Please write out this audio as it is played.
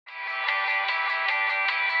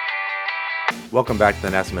Welcome back to the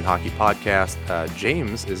Nassauman Hockey Podcast.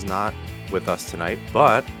 James is not with us tonight,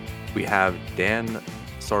 but we have Dan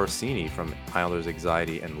Saraceni from Islanders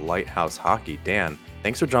Anxiety and Lighthouse Hockey. Dan,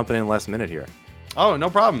 thanks for jumping in last minute here. Oh, no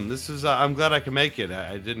problem. This is I'm glad I could make it.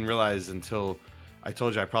 I didn't realize until I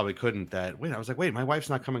told you I probably couldn't I was like, wait, my wife's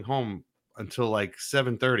not coming home until like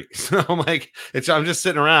 7:30. So I'm like, I'm just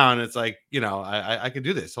sitting around. It's like, I could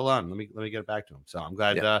do this. Hold on. Let me get it back to him. So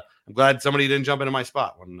Yeah. I'm glad somebody didn't jump into my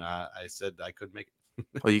spot when I said I could make it.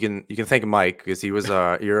 Well, you can thank Mike because he was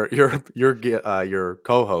your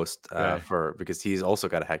co-host Okay. because he's also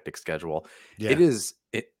got a hectic schedule. Yeah. It's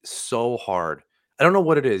so hard. I don't know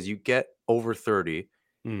what it is. You get over 30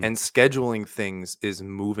 Mm. and scheduling things is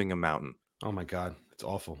moving a mountain. Oh my God. It's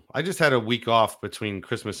awful. I just had a week off between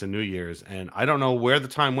Christmas and New Year's, and I don't know where the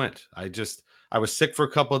time went. I was sick for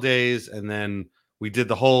a couple of days, and then we did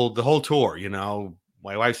the whole tour,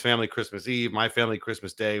 my wife's family Christmas Eve, my family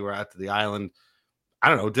Christmas Day. We're out to the island. I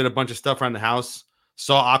don't know, did a bunch of stuff around the house,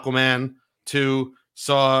 saw Aquaman 2,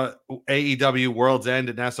 saw AEW World's End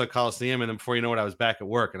at Nassau Coliseum, and then before you know it, I was back at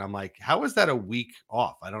work. And I'm like, how is that a week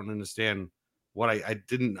off? I don't understand what I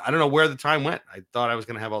don't know where the time went. I thought I was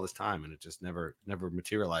going to have all this time, and it just never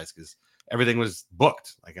materialized because everything was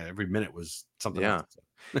booked. Like every minute was something Yeah. else.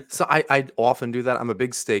 So I often do that. I'm a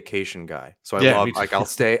big staycation guy. So I Yeah, love me too. like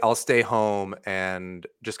I'll stay home and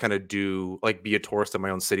just kind of be a tourist in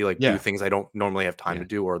my own city, like do Yeah, things I don't normally have time yeah, to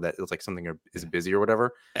do or that it's like something is yeah. busy or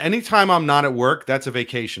whatever. Anytime I'm not at work, that's a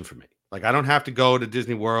vacation for me. Like I don't have to go to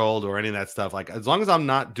Disney World or any of that stuff. Like as long as I'm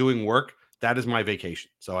not doing work, that is my vacation.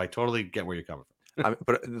 So I totally get where you're coming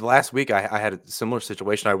But the last week I had a similar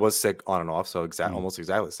situation. I was sick on and off, so from. almost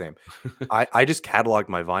exactly the same. I just cataloged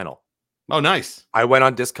my vinyl. Oh, nice. I went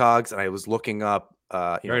on Discogs and I was looking up,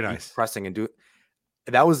 Very each nice. pressing and do.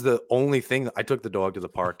 That was the only thing that I took the dog to the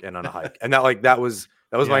park and on a hike, and that was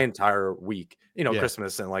my Yeah, entire week. yeah,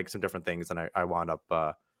 Christmas and like some different things, and I wound up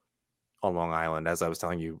on Long Island, as I was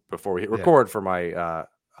telling you before we hit yeah. record for my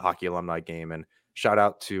hockey alumni game. And shout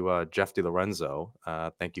out to Jeff DiLorenzo.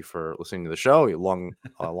 Thank you for listening to the show. You're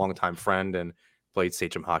a long time friend and played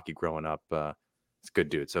Sachem hockey growing up. It's a good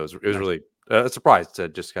dude. So it was Nice. really a surprise to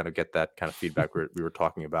just kind of get that kind of feedback. We were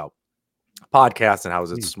talking about podcasts and how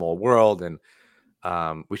it's a Mm. small world, and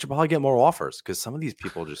we should probably get more offers because some of these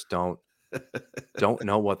people just don't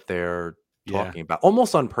know what they're Yeah, talking about,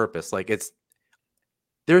 almost on purpose. Like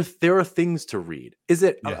there are things to read. Is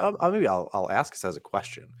it? yeah. Maybe I'll ask this as a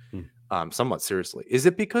question, Mm. somewhat seriously. Is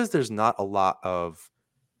it because there's not a lot of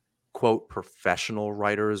quote professional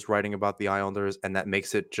writers writing about the Islanders, and that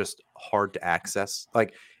makes it just hard to access?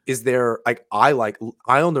 Like, is there like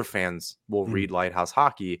Islander fans will Mm. read Lighthouse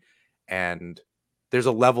Hockey, and there's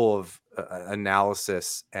a level of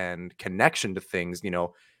analysis and connection to things.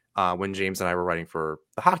 When James and I were writing for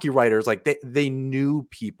the hockey writers, like they knew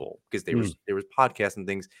people because Mm. there was podcasts and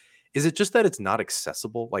things. Is it just that it's not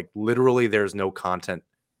accessible? Like literally, there's no content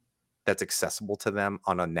that's accessible to them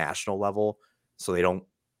on a national level, so they don't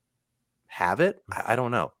have it. I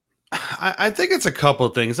don't know. I think it's a couple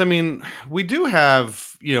of things. I mean, we do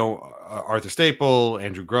have, Arthur Staple,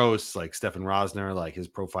 Andrew Gross, like Stefan Rosner, like his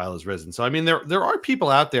profile has risen. So I mean, there are people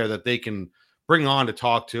out there that they can bring on to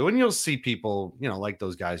talk to, and you'll see people, like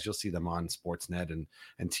those guys. You'll see them on Sportsnet and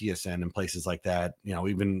TSN and places like that.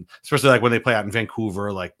 Even especially like when they play out in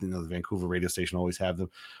Vancouver, like the Vancouver radio station always have them.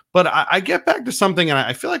 But I get back to something, and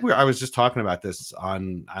I feel like I was just talking about this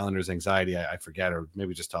on Islanders Anxiety. I forget, or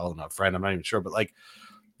maybe just telling a friend. I'm not even sure, but like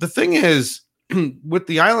the thing is with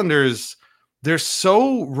the Islanders, they're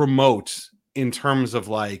so remote in terms of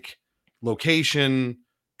like location,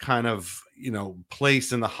 kind of,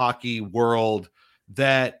 place in the hockey world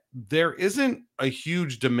that there isn't a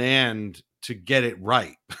huge demand to get it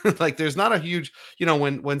right. Like there's not a huge, when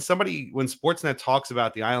Sportsnet talks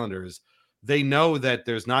about the Islanders, they know that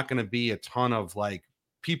there's not going to be a ton of like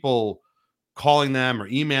people calling them or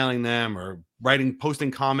emailing them or posting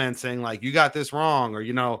comments saying like you got this wrong, or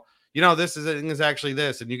this is actually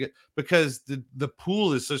this, and you get, because the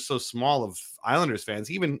pool is so small of Islanders fans,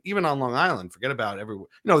 even on Long Island. Forget about everywhere.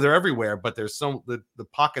 They're everywhere, but there's the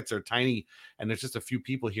pockets are tiny, and there's just a few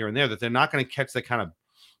people here and there that they're not going to catch the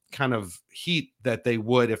kind of heat that they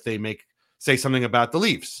would if they say something about the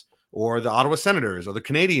Leafs or the Ottawa Senators or the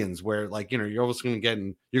Canadians, where like, you're always going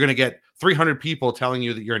to get 300 people telling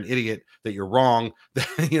you that you're an idiot, that you're wrong,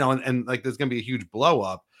 and like there's going to be a huge blow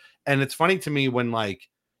up. And it's funny to me when like,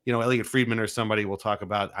 Elliot Friedman or somebody will talk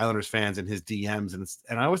about Islanders fans in his DMs,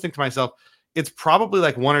 and I always think to myself, it's probably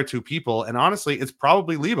like one or two people, and honestly, it's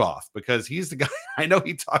probably Leboff, because he's the guy. I know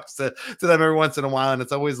he talks to them every once in a while, and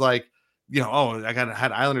it's always like, oh,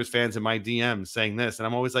 had Islanders fans in my DMs saying this, and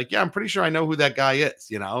I'm always like, yeah, I'm pretty sure I know who that guy is.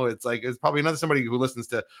 It's like it's probably another somebody who listens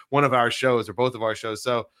to one of our shows or both of our shows.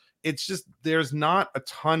 So it's just there's not a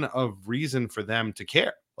ton of reason for them to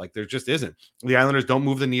care. Like there just isn't. The Islanders don't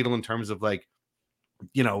move the needle in terms of like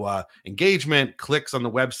engagement, clicks on the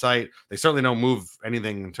website. They certainly don't move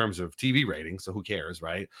anything in terms of TV ratings. So who cares,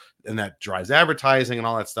 right? And that drives advertising and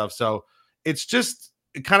all that stuff. So it's just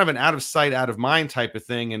kind of an out of sight, out of mind type of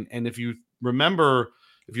thing. And if you remember,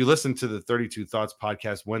 if you listen to the 32 Thoughts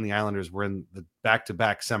podcast, when the Islanders were in the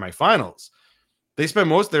back-to-back semifinals, they spent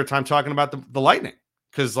most of their time talking about the Lightning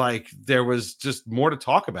because like there was just more to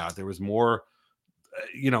talk about. There was more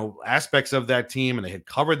aspects of that team, and they had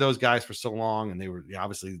covered those guys for so long, and they were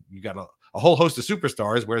obviously you got a whole host of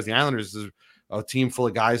superstars, whereas the Islanders is a team full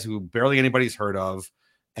of guys who barely anybody's heard of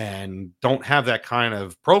and don't have that kind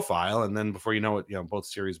of profile. And then before you know it, both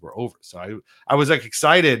series were over. So I was like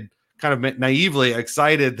excited, kind of naively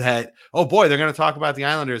excited that, oh boy, they're going to talk about the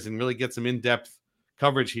Islanders and really get some in-depth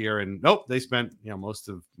coverage here. And nope, they spent most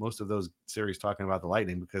of those series talking about the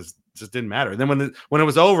Lightning because it just didn't matter. And then when it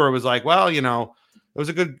was over, it was like, well, it was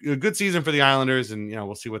a good season for the Islanders, and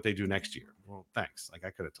we'll see what they do next year. Well, thanks. Like I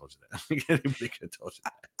could have told you that. Anybody could have told you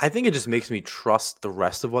that. I think it just makes me trust the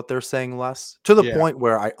rest of what they're saying less, to the point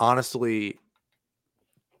where I honestly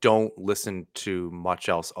don't listen to much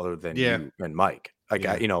else other than you and Mike. Like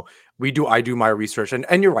I do my research,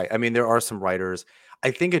 and you're right. I mean, there are some writers.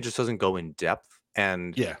 I think it just doesn't go in depth,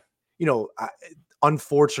 and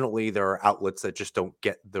unfortunately, there are outlets that just don't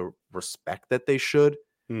get the respect that they should.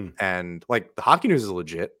 And like the Hockey News is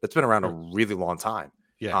legit. It's been around a really long time.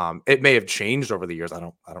 Yeah. It may have changed over the years. I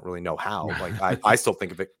don't really know how. Like I still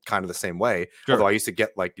think of it kind of the same way. Sure. Although I used to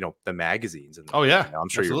get like, the magazines and I'm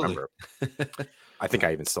sure you remember. I think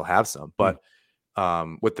I even still have some. But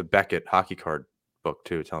with the Beckett hockey card book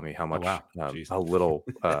too, telling me how much how little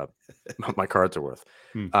my cards are worth.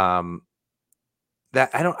 That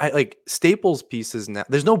I like Staples pieces now.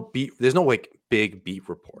 There's no like big beat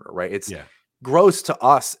reporter, right? It's gross to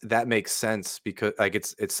us. That makes sense because like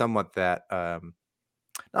it's somewhat that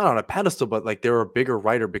not on a pedestal, but like they're a bigger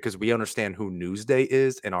writer because we understand who Newsday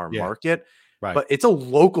is in our market. Right. But it's a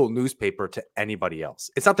local newspaper to anybody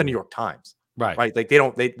else. It's not the New York Times. Right. Like they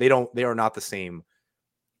are not the same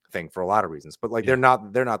thing for a lot of reasons, but like they're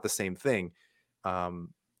not the same thing.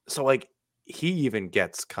 So like he even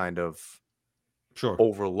gets kind of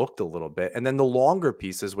overlooked a little bit. And then the longer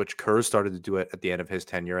pieces, which Kerr started to do it at the end of his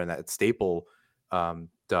tenure, and that Staple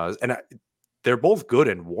does, and they're both good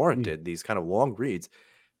and warranted, these kind of long reads,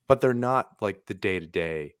 but they're not like the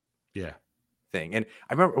day-to-day thing. And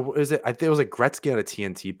I remember, I think it was like Gretzky on a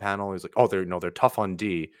TNT panel. He was like, oh, they're tough on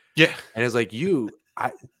D. Yeah. And it's like,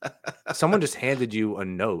 someone just handed you a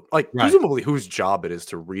note, like presumably whose job it is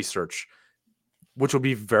to research, which will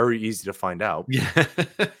be very easy to find out. Yeah.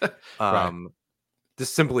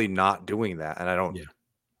 Just simply not doing that. And I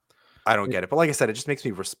don't get it. But like I said, it just makes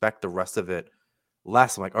me respect the rest of it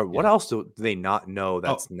less. I'm like, all right, what else do they not know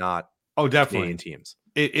that's not definitely Canadian teams?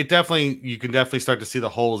 It definitely, you can definitely start to see the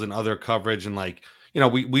holes in other coverage. And like,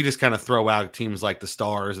 we just kind of throw out teams like the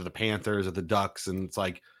Stars or the Panthers or the Ducks. And it's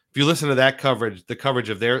like, if you listen to that coverage, the coverage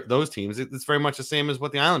of those teams, it's very much the same as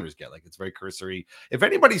what the Islanders get. Like it's very cursory. If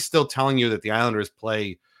anybody's still telling you that the Islanders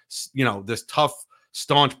play, this tough,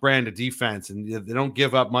 staunch brand of defense and they don't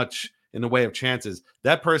give up much in the way of chances,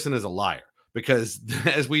 that person is a liar. Because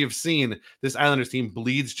as we have seen, this Islanders team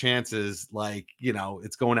bleeds chances like,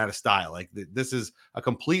 it's going out of style. Like this is a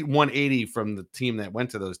complete 180 from the team that went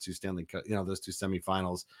to those two those two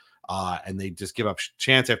semifinals. And they just give up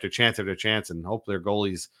chance after chance after chance and hope their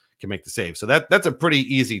goalies can make the save. So that's a pretty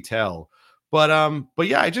easy tell. But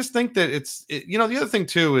yeah, I just think that the other thing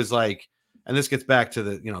too is like, and this gets back to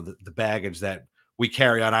the baggage that we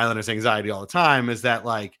carry on Islanders anxiety all the time, is that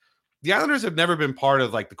like the Islanders have never been part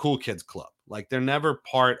of like the cool kids club. Like they're never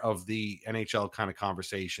part of the NHL kind of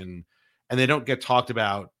conversation, and they don't get talked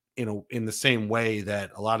about in the same way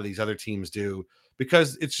that a lot of these other teams do,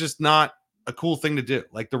 because it's just not a cool thing to do.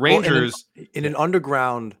 Like the Rangers in an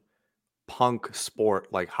underground punk sport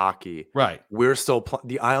like hockey, right? We're still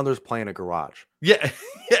the Islanders play in a garage. Yeah,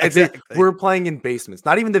 exactly. We're playing in basements,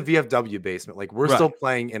 not even the VFW basement. Like we're still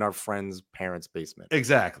playing in our friend's parents' basement.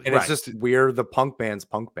 Exactly, and it's just we're the punk band's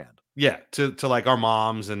punk band. Yeah, to like our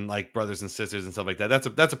moms and like brothers and sisters and stuff like that.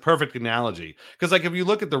 That's a perfect analogy, because like if you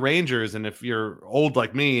look at the Rangers, and if you're old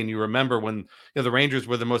like me and you remember when the Rangers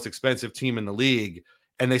were the most expensive team in the league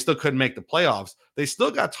and they still couldn't make the playoffs, they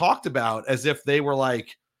still got talked about as if they were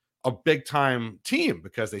like a big time team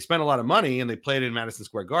because they spent a lot of money and they played in Madison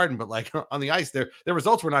Square Garden. But like on the ice, their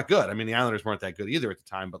results were not good. I mean, the Islanders weren't that good either at the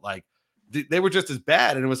time, but like they were just as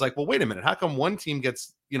bad. And it was like, well, wait a minute, how come one team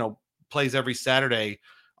gets, plays every Saturday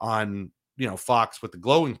on, Fox with the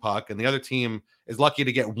glowing puck, and the other team is lucky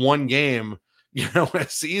to get one game, a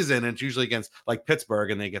season, and it's usually against like Pittsburgh,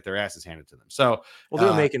 and they get their asses handed to them. So, Well, they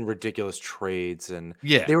were making ridiculous trades, and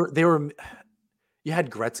yeah, they were. You had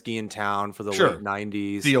Gretzky in town for the late sure.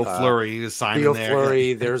 '90s. Theo Fleury is signing Theo there. Yeah.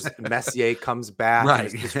 Fleury. There's Messier comes back, and Right.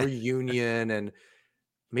 it's this reunion, and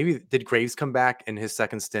maybe did Graves come back in his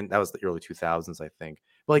second stint? That was the early 2000s, I think.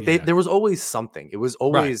 But like Yeah. there was always something. It was Right.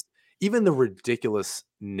 always even the ridiculous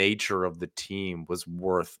nature of the team was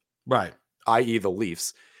worth, Right. i.e., the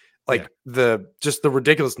Leafs. Yeah. Like the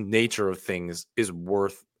ridiculous nature of things is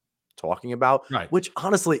worth talking about, Right. which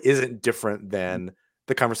honestly isn't different than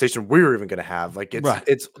the conversation we were even going to have. Like Right.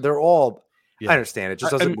 they're all. I Yeah. understand it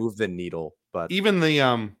just I doesn't mean, move the needle, but even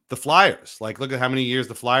the Flyers, like look at how many years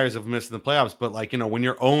the Flyers have missed in the playoffs. But like, when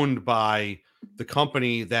you're owned by the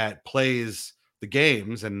company that plays the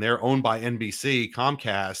games and they're owned by NBC,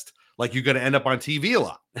 Comcast, like you're going to end up on TV a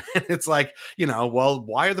lot. It's like, well,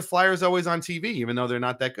 why are the Flyers always on TV even though they're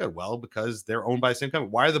not that good? Well, because they're owned by the same company.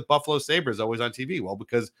 Why are the Buffalo Sabres always on TV? Well,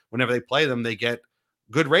 because whenever they play them, they get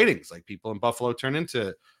good ratings. Like people in Buffalo turn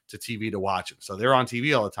into TV to watch it. So they're on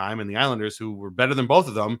TV all the time. And the Islanders, who were better than both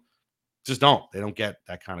of them, just they don't get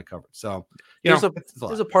that kind of coverage. So, there's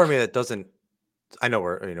it's a part of me that doesn't. I know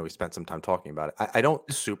we spent some time talking about it. I don't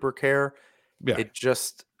super care. yeah, It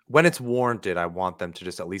just when it's warranted, I want them to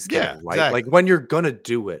just at least get it yeah, right. Like exactly. when you're gonna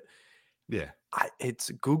do it, Yeah. it's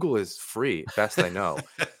Google is free, best I know.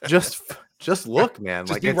 Just look, man.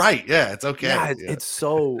 Just Like be it's right. Yeah, it's okay. yeah,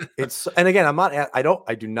 Yeah. and again,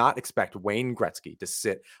 I do not expect Wayne Gretzky to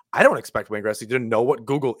sit. I don't expect Wayne Gretzky to know what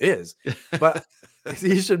Google is, but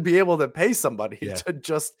he should be able to pay somebody Yeah. to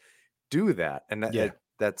just do that, and Yeah.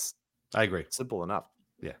 that's I agree. simple enough.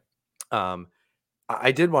 Yeah. Um,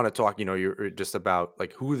 I did want to talk, you're just about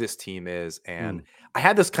like who this team is, and Mm. I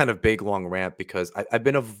had this kind of big long rant because I've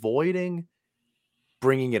been avoiding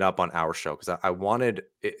bringing it up on our show because I wanted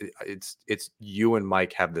it's you and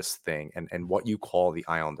Mike have this thing and what you call the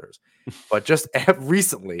Islanders, but just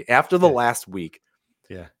recently after the Yeah. last week,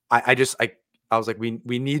 Yeah. I was like we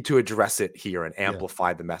need to address it here and Yeah.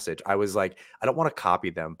 amplify the message. I was like I don't want to copy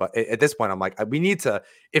them, but at this point I'm like we need to.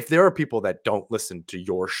 If there are people that don't listen to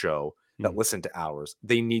your show that Mm. listen to ours,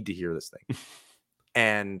 they need to hear this thing.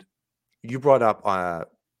 And you brought up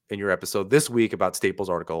in your episode this week about Staples'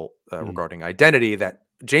 article Mm. regarding identity that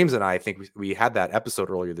James and I think we had that episode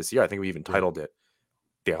earlier this year. I think we even Yeah. titled it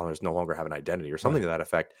 "The Islanders No Longer Have an Identity" or something Right. to that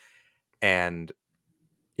effect. And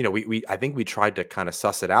we I think we tried to kind of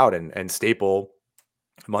suss it out, and Staple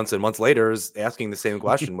months and months later is asking the same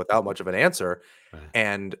question without much of an answer. Right.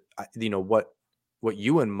 And what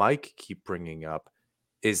you and Mike keep bringing up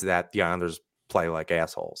is that the Islanders play like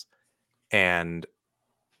assholes, and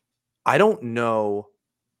I don't know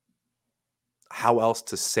how else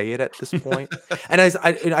to say it at this point. And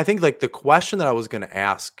I think like the question that I was going to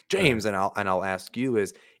ask Right. James and I'll ask you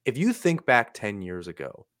is if you think back 10 years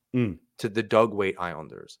ago Mm. to the Doug Weight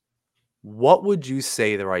Islanders, what would you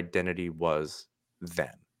say their identity was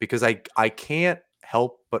then? Because I can't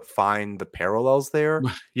help but find the parallels there,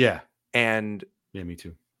 Yeah. and Yeah, me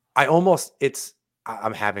too. I almost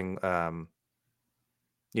I'm having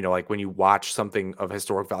like when you watch something of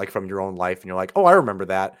historic value like from your own life and you're like, oh, I remember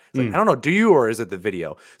that. It's like, I Mm. don't know, do you, or is it the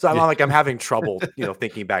video? So I'm Yeah. like, I'm having trouble,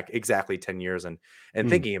 thinking back exactly 10 years and Mm.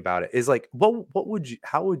 thinking about it is like,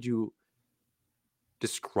 how would you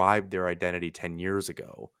describe their identity 10 years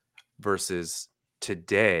ago versus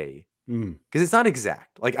today? Mm. Because it's not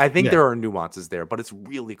exact. Like, I think Yeah. there are nuances there, but it's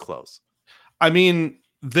really close. I mean,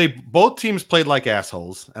 they both teams played like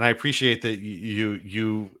assholes, and I appreciate that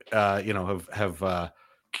have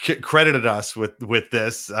credited us with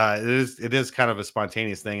this. It is kind of a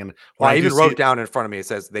spontaneous thing, and Well, when I I do even see wrote it, down in front of me, it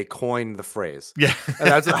says they coined the phrase. yeah, And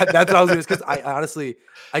that's what I was doing. Because I honestly,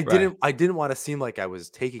 right. I didn't want to seem like I was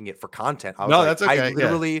taking it for content. I was No, like, that's I okay. Yeah,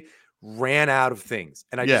 literally ran out of things,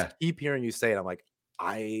 and I just yeah, keep hearing you say it. I'm like,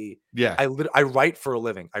 yeah. I write for a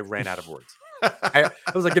living. I ran out of words. I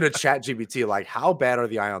was like gonna chat GBT, like, how bad are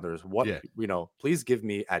the Islanders? What Yeah, please give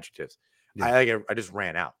me adjectives. yeah. I just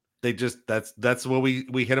ran out. They just that's what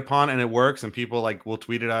we hit upon, and it works, and people like will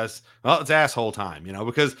tweet at us, well, it's asshole time,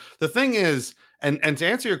 because the thing is, and to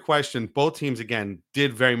answer your question, both teams again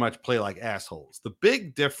did very much play like assholes. The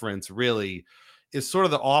big difference really is sort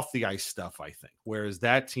of the off the ice stuff, I think, whereas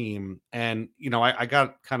that team, and I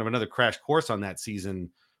got kind of another crash course on that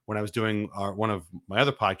season when I was doing one of my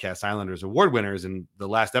other podcasts, Islanders Award Winners, and the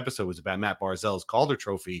last episode was about Matt Barzell's Calder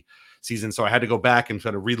Trophy season, so I had to go back and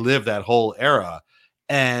try to relive that whole era.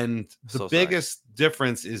 And the So sorry. biggest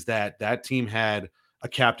difference is that that team had a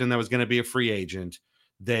captain that was going to be a free agent.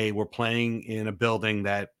 They were playing in a building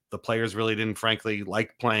that the players really didn't, frankly,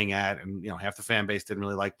 like playing at, and half the fan base didn't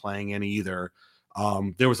really like playing in either.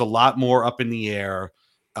 There was a lot more up in the air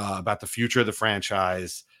about the future of the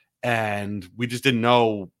franchise, and we just didn't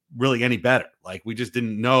know really any better. Like we just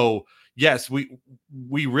didn't know. Yes, we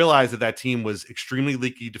realized that that team was extremely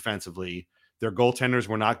leaky defensively. Their goaltenders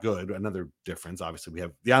were not good. Another difference, obviously, we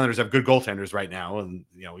have the Islanders have good goaltenders right now, and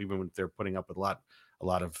even when they're putting up with a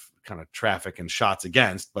lot of kind of traffic and shots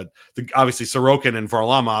against, but obviously Sorokin and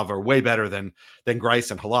Varlamov are way better than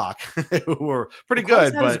Grice and Halak, who were pretty Well, Greiss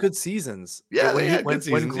good. had his But good seasons. yeah, When they had good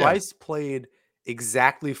when seasons. Yeah, Greiss played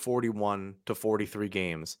exactly 41 to 43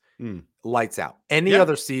 games, mm. lights out. Any Yeah,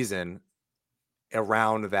 other season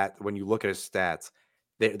around that, when you look at his stats,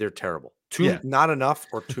 they're terrible. Too yeah, not enough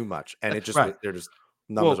or too much, and it just right. they're just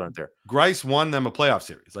numbers Well, aren't there. Grice won them a playoff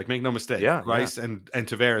series. Like, make no mistake, Yeah, yeah. Grice and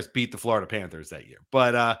Tavares beat the Florida Panthers that year.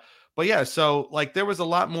 But yeah, so like there was a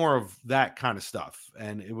lot more of that kind of stuff,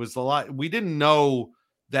 and it was a lot. We didn't know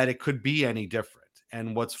that it could be any different.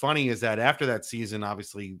 And what's funny is that after that season,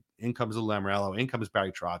 obviously, in comes Lamoriello, in comes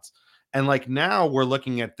Barry Trotz, and like now we're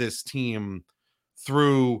looking at this team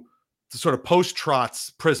through the sort of post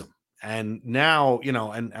Trotz prism. And now,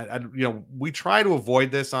 we try to avoid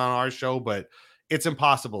this on our show, but it's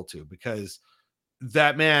impossible to, because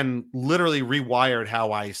that man literally rewired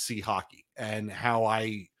how I see hockey and how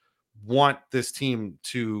I want this team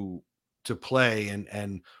to play,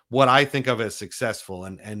 and what I think of as successful.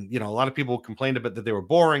 And a lot of people complained about that they were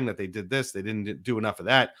boring, that they did this, they didn't do enough of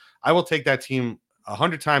that. I will take that team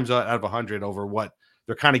 100 times out of 100 over what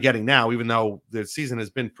they're kind of getting now, even though the season has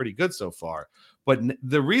been pretty good so far. But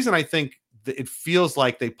the reason I think that it feels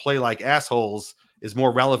like they play like assholes is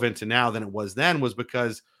more relevant to now than it was then, was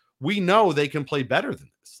because we know they can play better than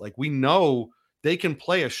this. Like, we know they can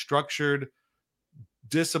play a structured,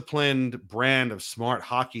 disciplined brand of smart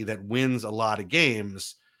hockey that wins a lot of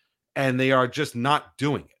games, and they are just not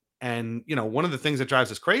doing it. And one of the things that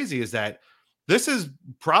drives us crazy is that this is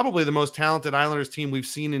probably the most talented Islanders team we've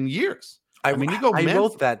seen in years. I mean, you go I man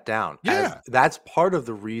wrote for that down as yeah, that's part of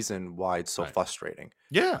the reason why it's so right, frustrating.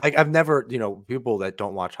 yeah, Like, I've never, people that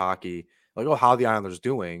don't watch hockey, like, "Oh, how are the Islanders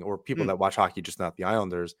doing?" Or people mm, that watch hockey, just not the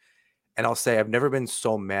Islanders, and I'll say I've never been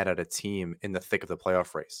so mad at a team in the thick of the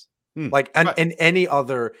playoff race. mm, Like, and right, any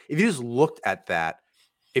other, if you just looked at that,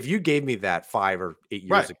 if you gave me that 5 or 8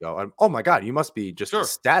 years right, ago, oh my god, you must be just sure.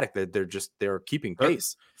 ecstatic that they're keeping Third,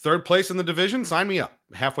 pace. third place in the division, sign me up.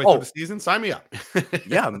 Halfway through the Oh, season, sign me up.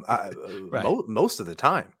 yeah, Right, most of the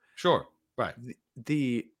time. sure, right,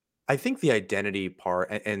 The I think the identity part,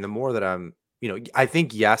 and the more that I'm, I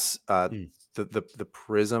think, yes, mm, the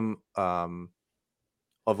prism,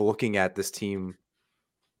 of looking at this team,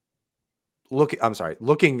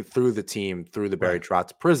 looking through the team through the Barry right,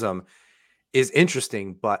 Trotz prism is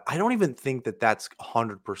interesting, but I don't even think that that's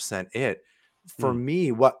 100% it. For mm,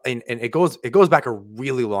 me, what and it goes back a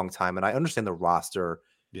really long time, and I understand the roster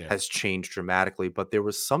yeah, has changed dramatically, but there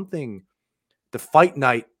was something, the fight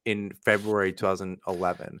night in February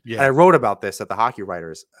 2011, and I yeah, wrote about this at the Hockey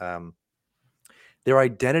Writers. Their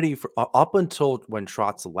identity for up until when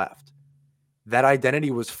Trotz left, that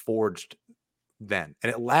identity was forged then,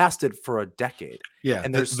 and it lasted for a decade. yeah.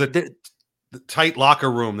 And The tight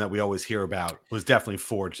locker room that we always hear about was definitely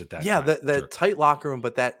forged at that yeah, time. the Sure. tight locker room,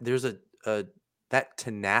 but that there's a that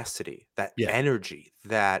tenacity, that Yeah. energy,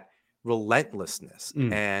 that relentlessness,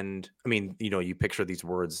 Mm, and I mean, you picture these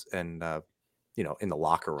words and in the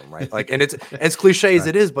locker room, right? Like, and it's as cliche as right.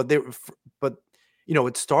 it is, but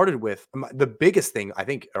it started with the biggest thing I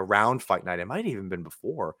think around Fight Night. It might have even been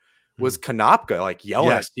before, was Mm. Kanopka like yelling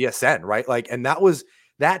at Yes. CSN, right? Like, and that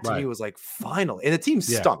to me Right. was like finally, and the team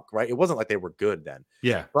Yeah. stunk, right? It wasn't like they were good then,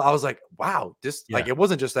 Yeah. but I was like, wow, this, like, Yeah. it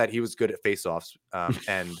wasn't just that he was good at faceoffs,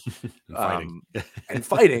 And fighting. um, and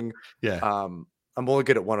fighting. Yeah. I'm only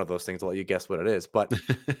good at one of those things. I'll let you guess what it is, but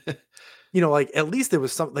like, at least there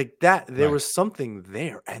was something like that. There Right. was something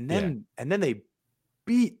there, and Yeah. then they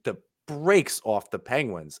beat the brakes off the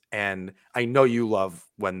Penguins. And I know you love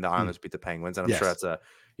when the Mm. Islanders beat the Penguins, and I'm sure Yes.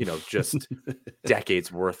 that's just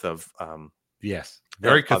decades worth of Yes.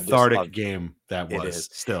 Very just cathartic of game that it was is.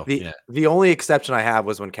 still. The Yeah. the only exception I have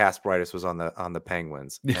was when Kasparaitis was on the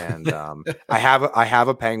Penguins, and I have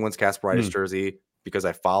a Penguins Kasparaitis Mm. jersey because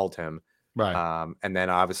I followed him. Right. And then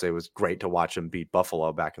obviously it was great to watch him beat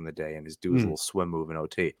Buffalo back in the day and do his Mm. little swim move in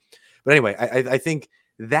OT. But anyway, I think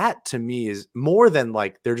that to me is more than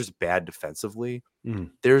like they're just bad defensively.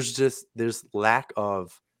 Mm. There's lack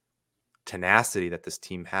of tenacity that this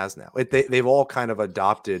team has now. They've all kind of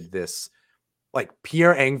adopted this like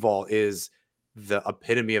Pierre Engvall is the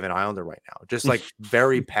epitome of an Islander right now. Just like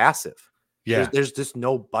very passive. Yeah. There's just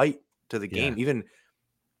no bite to the Yeah. game. Even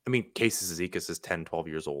I mean, Casey Zizekas is 10, 12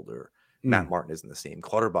 years older. Matt Mm, Martin isn't the same.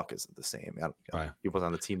 Clutterbuck isn't the same. right. He was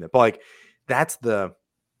on the team that, but like that's the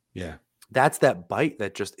Yeah. that's that bite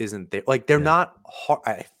that just isn't there. Like they're Yeah. not hard.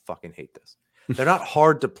 I fucking hate this. They're not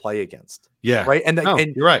hard to play against, Yeah. right? And like, No,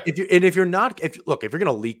 and you're right. if you're not, if you're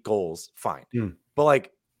gonna leak goals, fine, Mm, but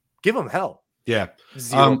like give them hell. yeah.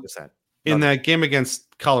 Zero percent. In None of that game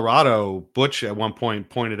against Colorado, Butch at one point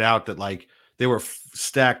pointed out that like they were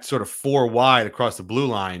stacked sort of 4 wide across the blue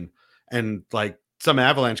line, and like some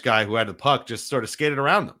Avalanche guy who had the puck just sort of skated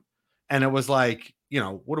around them, and it was like,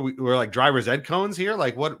 what are we're like driver's ed cones here?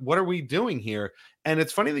 Like what are we doing here? And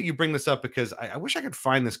it's funny that you bring this up because I wish I could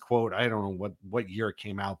find this quote. I don't know what year it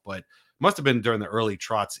came out, but it must have been during the early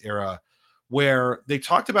Trotz era, where they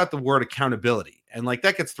talked about the word accountability, and like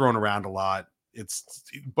that gets thrown around a lot.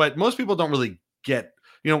 But most people don't really get,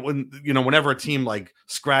 whenever a team like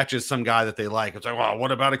scratches some guy that they like, it's like, well,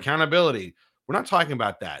 what about accountability? We're not talking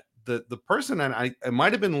about that. The person, and it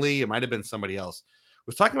might have been Lee, it might have been somebody else,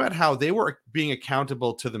 was talking about how they were being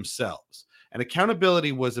accountable to themselves. And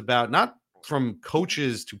accountability was about not from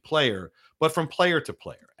coaches to player, but from player to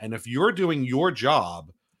player. And if you're doing your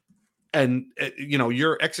job and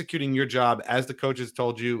you're executing your job as the coach has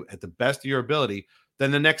told you at the best of your ability, then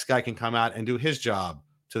the next guy can come out and do his job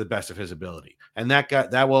to the best of his ability, and that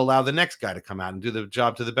will allow the next guy to come out and do the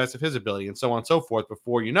job to the best of his ability, and so on and so forth.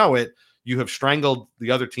 Before you know it, you have strangled the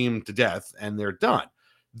other team to death and they're done.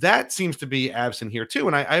 That seems to be absent here too,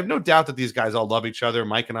 and I have no doubt that these guys all love each other.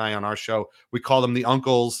 Mike and I on our show, we call them the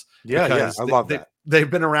uncles yeah, because I love that. they've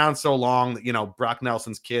been around so long that Brock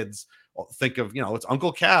Nelson's kids think of, it's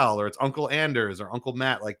Uncle Cal or it's Uncle Anders or Uncle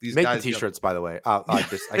Matt. Like these Make the guys, t-shirts, by the way.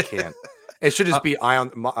 I can't. It should just be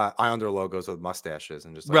Islander logos with mustaches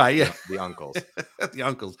and just like right, yeah, the uncles. the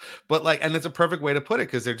uncles. But like, and it's a perfect way to put it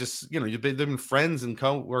because they're just, they've been friends and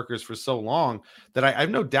co-workers for so long that I have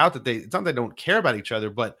no doubt that it's not that they don't care about each other,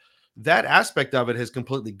 but that aspect of it has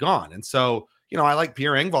completely gone. And so, I like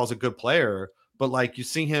Pierre Engvall's a good player, but like you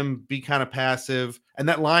see him be kind of passive, and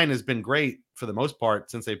that line has been great for the most part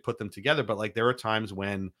since they put them together. But like there are times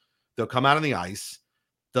when they'll come out on the ice,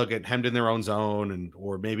 they'll get hemmed in their own zone,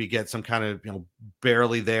 or maybe get some kind of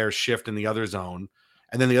barely there shift in the other zone,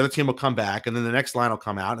 and then the other team will come back, and then the next line will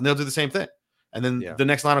come out and they'll do the same thing, and then Yeah. the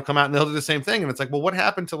next line will come out and they'll do the same thing, and it's like, well, what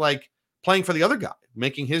happened to like playing for the other guy,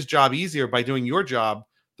 making his job easier by doing your job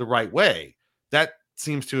the right way? That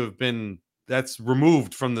seems to have been that's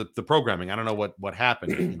removed from the programming. I don't know what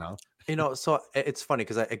happened. So it's funny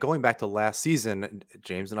because going back to last season,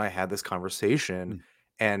 James and I had this conversation, Mm,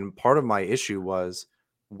 and part of my issue was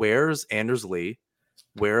where's Anders Lee,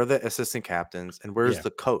 where are the assistant captains, and where's yeah,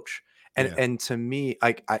 the coach? And yeah, and to me,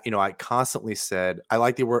 I constantly said I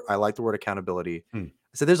like the word accountability. mm, I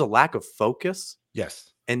said there's a lack of focus,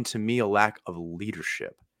 yes, and to me, a lack of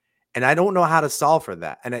leadership, and I don't know how to solve for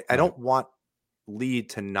that. And I right, don't want Lee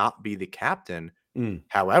to not be the captain. mm,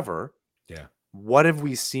 However, yeah, what have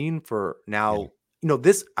we seen for yeah, now?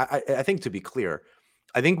 This I think, to be clear,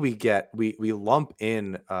 I think we lump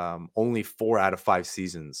in only 4 out of 5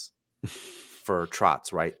 seasons for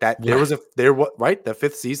Trotz, right? That there right, was a there what right the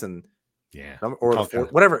fifth season yeah. or It's the all fourth, kind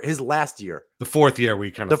of whatever, his last year, the fourth year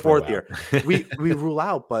we kind the of throw fourth out. year, we rule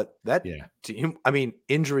out, but that Yeah, team, I mean,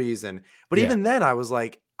 injuries but yeah, even then I was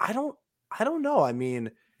like, I don't know. I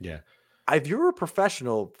mean, yeah. if you're a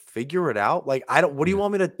professional, figure it out. Like, I don't. What do you Yeah.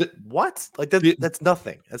 want me to? The What? Like the that's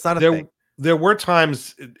nothing. That's not a there thing. there were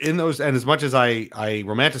times in those, and as much as I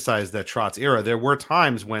romanticize that Trotz era, there were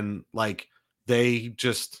times when like they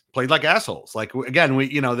just played like assholes. Like again,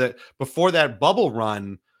 that before that bubble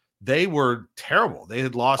run, they were terrible. They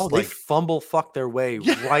had Oh, lost they like fumble fuck their way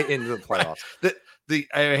yeah, right into the right. playoffs. The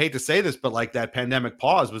I hate to say this, but like that pandemic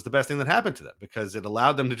pause was the best thing that happened to them because it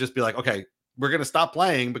allowed them to just be like, okay, we're gonna stop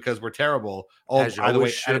playing because we're terrible. Oh, As you by the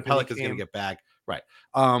always way, Adam should when you Pelech is gonna came. get back. Right.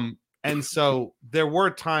 And so there were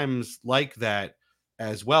times like that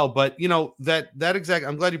as well. But that exact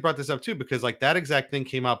I'm glad you brought this up too, because like that exact thing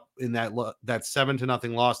came up in that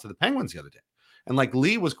 7-0 loss to the Penguins the other day. And like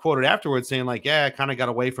Lee was quoted afterwards saying, like, yeah, it kind of got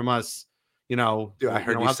away from us, Dude, I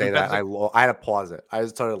heard you after the say that. Penguins. I had to pause it. I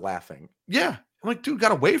just started laughing. Yeah. I'm like, dude,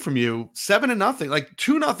 got away from you 7-0. Like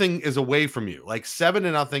 2-0 is away from you. Like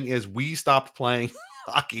 7-0 is we stopped playing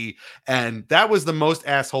hockey. And that was the most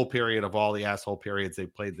asshole period of all the asshole periods they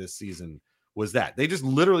played this season. Was that they just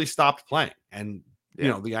literally stopped playing. And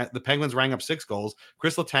Yeah. the Penguins rang up 6 goals.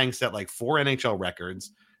 Chris Letang set like 4 NHL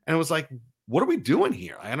records. And it was like, what are we doing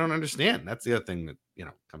here? I don't understand. That's the other thing that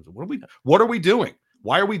comes. What are we doing?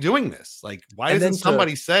 why are we doing this? Like, why And doesn't then to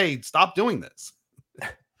somebody say stop doing this?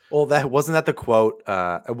 well, that wasn't that the quote,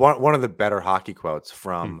 one of the better hockey quotes Hmm.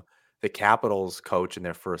 from the Capitals coach in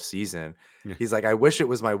their first season. Yeah. He's like, "I wish it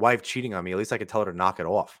was my wife cheating on me. At least I could tell her to knock it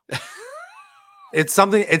off." It's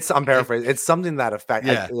something I'm Okay. paraphrasing. It's something that effect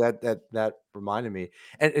I Yeah. that reminded me.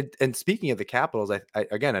 And speaking of the Capitals, I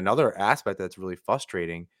again, another aspect that's really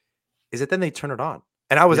frustrating is that then they turn it on.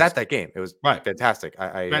 And I was Yes. at that game. It was Right. fantastic.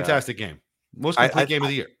 Fantastic game. Most I complete game of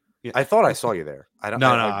the year. Yeah. I thought I saw you there. I don't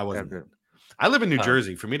No, no, I wasn't there. didn't I live in New um,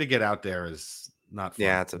 Jersey. For me to get out there is not fun.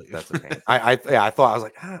 yeah, that's a pain. Yeah, I thought I was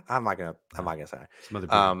like, "Ah, I'm No, not gonna say." some other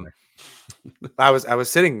people Um, there. I was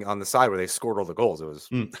sitting on the side where they scored all the goals. It was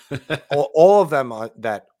Mm. all of them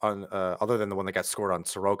that on other than the one that got scored on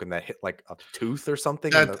Sorokin that hit like a tooth or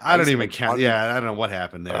something in That the I don't ice, even like count. under. Yeah, I don't know what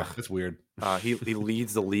happened there. Ugh, That's weird. he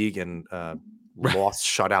leads the league in Right. lost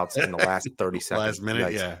shutouts in the last 30 Last seconds. minute,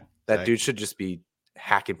 Yikes! yeah, That dude exactly. should just be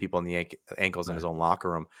hacking people in the ankles in Right. his own locker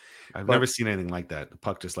room. I've never But seen anything like that. The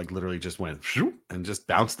puck just like literally just went shoo, and just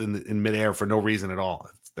bounced in midair for no reason at all.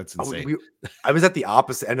 That's I, w- insane. we, I was at the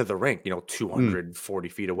opposite end of the rink, Mm. 240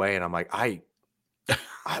 feet away, and I'm like,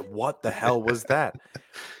 what the hell was that?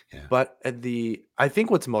 Yeah. But I think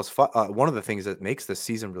what's one of the things that makes this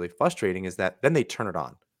season really frustrating is that then they turn it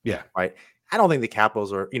on, Yeah. right? I don't think the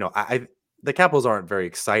Capitals are, the Capitals aren't very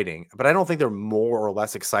exciting, but I don't think they're more or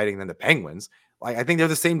less exciting than the Penguins. Like I think they're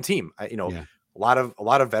the same team. Yeah. A lot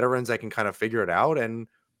of veterans that can kind of figure it out, and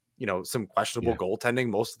some questionable Yeah. goaltending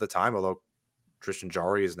most of the time. Although Tristan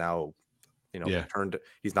Jarry is now Yeah. turned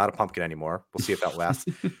he's not a pumpkin anymore. We'll see if that lasts.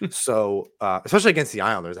 So, especially against the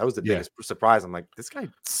Islanders, that was the Yeah. biggest surprise. I'm like, this guy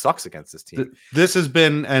sucks against this team. This has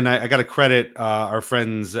been, and I got to credit our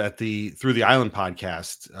friends at the Through the Island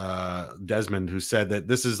podcast, Desmond, who said that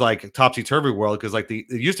this is like topsy turvy world because like it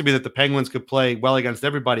used to be that the Penguins could play well against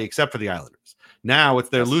everybody except for the Islanders. Now it's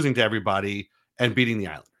they're Yes. losing to everybody and beating the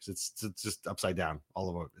Islanders. It's just upside down all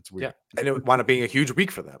over. It's Yeah. weird. And it wound up being a huge week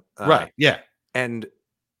for them. Right? Yeah. And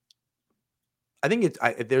I think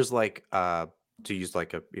there's like, to use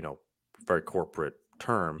like a, very corporate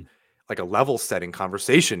term, like a level setting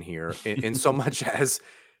conversation here in so much as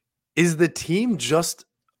is the team just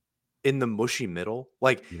in the mushy middle?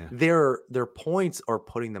 Like Yeah. their points are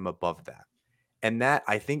putting them above that. And that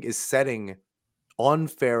I think is setting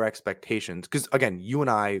unfair expectations because again, you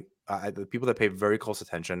and the people that pay very close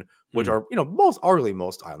attention, which Mm. are most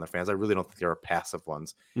Islander fans. I really don't think there are passive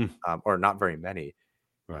ones, Mm. or not very many.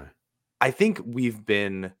 Right. I think we've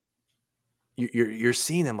been you're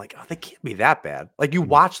seeing them like, oh, they can't be that bad. Like you Mm.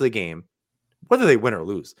 watch the game, whether they win or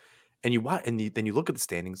lose, and then you look at the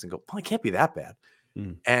standings and go, well, it can't be that bad.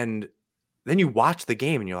 Mm. And then you watch the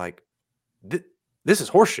game and you're like, this is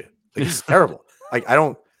horseshit. Like this is terrible. Like I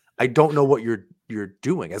don't know what you're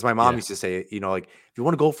doing. As my mom Yeah. used to say, like if you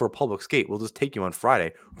want to go for a public skate, we'll just take you on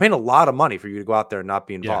Friday. We're paying a lot of money for you to go out there and not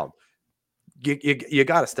be Yeah. involved. You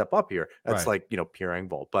got to step up here. That's Right. like Pierre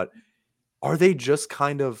Engvall. But are they just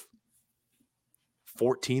kind of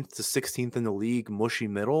 14th to 16th in the league, mushy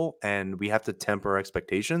middle, and we have to temper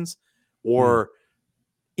expectations? Mm. Or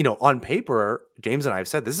on paper, James and I have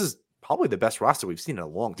said this is probably the best roster we've seen in a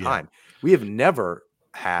long Yeah. time. We have never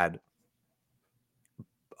had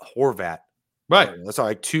Horvat, Right.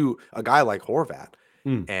 sorry, a guy like Horvat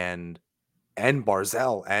Mm. and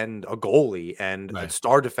Barzell and a goalie and a Right.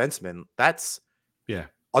 star defenseman. That's Yeah.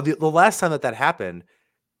 the last time that happened.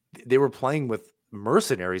 They were playing with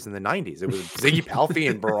mercenaries in the 90s. It was Ziggy Palffy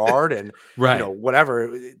and Berard and Right. whatever.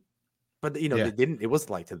 But Yeah. they didn't. It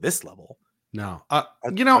wasn't like to this level. No. Are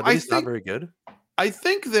they just not very good? I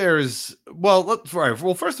think there's well,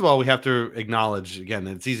 well, first of all, we have to acknowledge again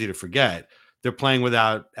that it's easy to forget they're playing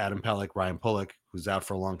without Adam Pellick, Ryan Pulick, who's out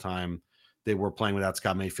for a long time. They were playing without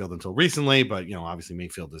Scott Mayfield until recently, but obviously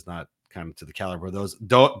Mayfield is not kind of to the caliber of those.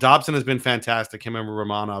 Dobson has been fantastic. Him and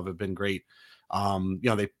Romanov have been great.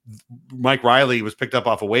 They Mike Riley was picked up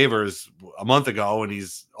off of waivers a month ago, and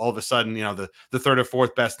he's all of a sudden, the third or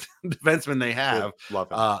fourth best defenseman they have.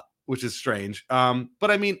 Love him. Which is strange.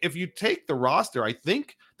 But I mean, if you take the roster, I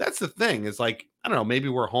think that's the thing is like, I don't know, maybe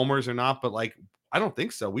we're homers or not, but like, I don't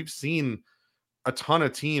think so. We've seen a ton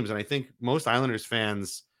of teams, and I think most Islanders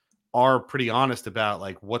fans are pretty honest about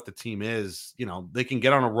like what the team is. They can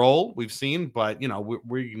get on a roll, we've seen, but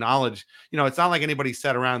we acknowledge, it's not like anybody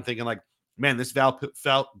sat around thinking like, man, this Val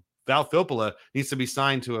Filppula needs to be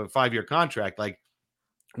signed to a 5-year contract. Like,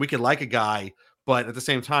 we could like a guy, but at the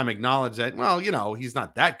same time acknowledge that, well, he's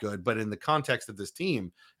not that good, but in the context of this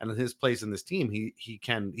team and his place in this team,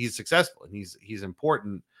 he's successful and he's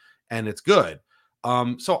important and it's good.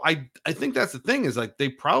 So I think that's the thing is like they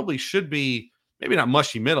probably should be maybe not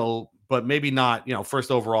mushy middle, but maybe not,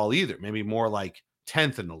 first overall either. Maybe more like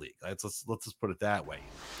 10th in the league. Let's just put it that way.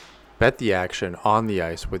 Bet the action on the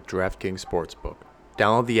ice with DraftKings Sportsbook.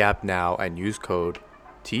 Download the app now and use code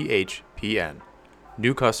THPN.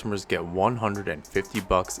 New customers get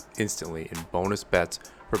 $150 instantly in bonus bets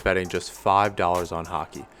for betting just $5 on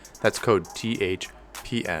hockey. That's code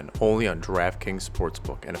THPN only on DraftKings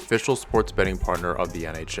Sportsbook, an official sports betting partner of the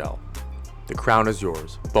NHL. The crown is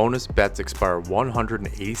yours. Bonus bets expire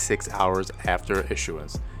 186 hours after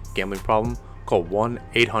issuance. Gambling problem? Call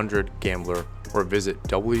 1-800-GAMBLER or visit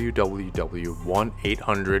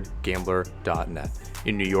www.1800gambler.net.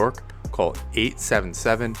 In New York, call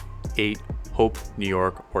 877-8-HOPE-NEW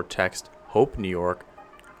YORK or text HOPE New York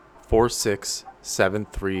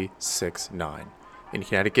 467369. In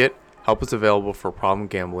Connecticut, help is available for problem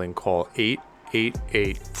gambling. Call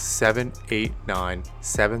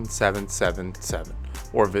 888-789-7777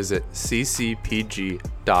 or visit ccpg.org.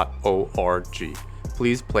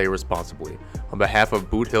 Please play responsibly. On behalf of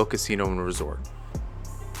Boot Hill Casino and Resort.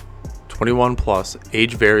 21 plus,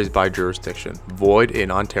 age varies by jurisdiction. Void in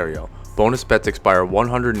Ontario. Bonus bets expire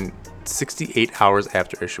 168 hours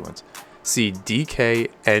after issuance. See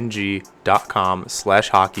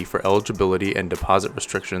dkng.com/hockey for eligibility and deposit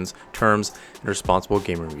restrictions, terms, and responsible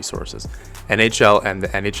gaming resources. NHL and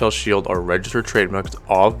the NHL Shield are registered trademarks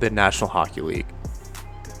of the National Hockey League.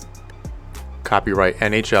 Copyright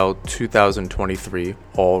NHL 2023,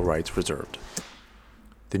 all rights reserved.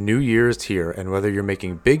 The new year is here, and whether you're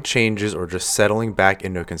making big changes or just settling back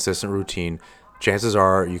into a consistent routine, chances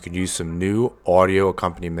are you could use some new audio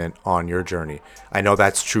accompaniment on your journey. I know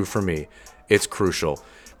that's true for me. It's crucial.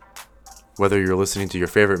 Whether you're listening to your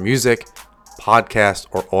favorite music, podcast,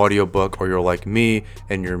 or audiobook, or you're like me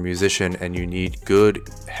and you're a musician and you need good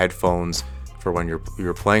headphones for when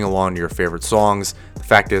you're playing along to your favorite songs, the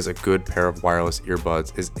fact is a good pair of wireless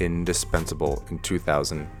earbuds is indispensable in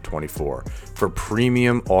 2024. For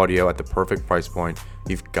premium audio at the perfect price point,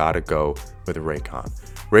 you've got to go with Raycon.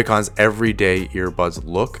 Raycon's everyday earbuds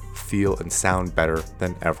look, feel, and sound better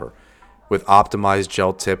than ever. With optimized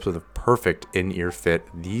gel tips with a perfect in-ear fit,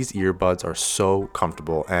 these earbuds are so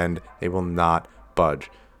comfortable and they will not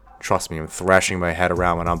budge. Trust me, I'm thrashing my head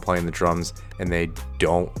around when I'm playing the drums and they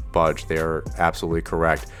don't budge. They are absolutely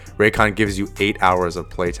correct. Raycon gives you 8 hours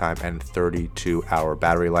of playtime and 32-hour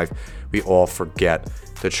battery life. We all forget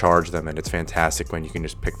to charge them, and it's fantastic when you can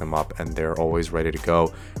just pick them up and they're always ready to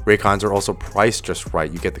go. Raycons are also priced just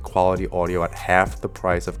right. You get the quality audio at half the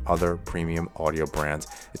price of other premium audio brands.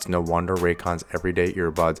 It's no wonder Raycon's everyday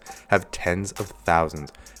earbuds have tens of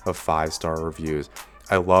thousands of 5-star reviews.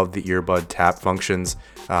 I love the earbud tap functions.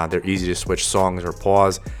 They're easy to switch songs or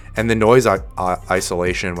pause. And the noise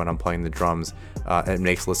isolation when I'm playing the drums, it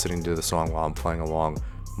makes listening to the song while I'm playing along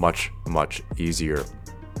much, much easier.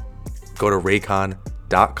 Go to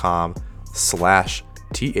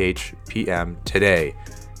raycon.com/THPM today.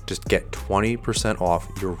 Just get 20% off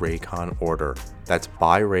your Raycon order. That's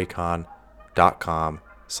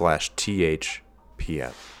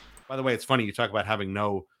buyraycon.com/THPM. By the way, it's funny you talk about having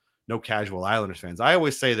no casual Islanders fans. I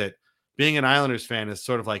always say that being an Islanders fan is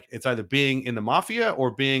sort of like it's either being in the Mafia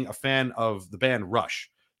or being a fan of the band Rush.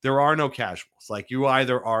 There are no casuals. Like you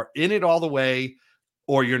either are in it all the way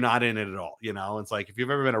or you're not in it at all. It's like if you've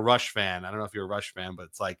ever been a Rush fan, I don't know if you're a Rush fan, but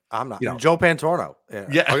it's like I'm not. Joe Pantorno.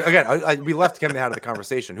 Yeah. Again, we left him out of the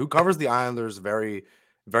conversation. Who covers the Islanders very,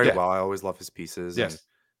 very well. I always love his pieces. Yes.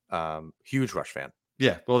 And huge Rush fan.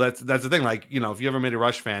 Yeah, well, that's the thing. Like, if you ever made a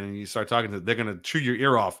Rush fan and you start talking to them, they're going to chew your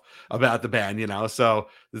ear off about the band, So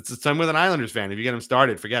it's the same with an Islanders fan. If you get them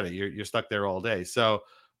started, forget it. You're stuck there all day. So,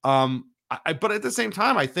 but at the same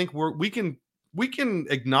time, I think we can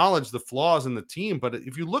acknowledge the flaws in the team. But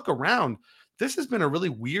if you look around, this has been a really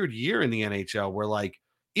weird year in the NHL where like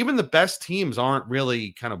even the best teams aren't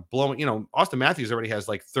really kind of blowing. Austin Matthews already has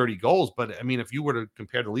like 30 goals. But I mean, if you were to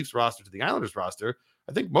compare the Leafs roster to the Islanders roster,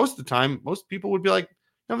 I think most of the time, most people would be like,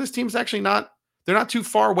 this team's actually they're not too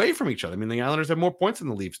far away from each other. I mean, the Islanders have more points than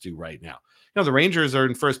the Leafs do right now. The Rangers are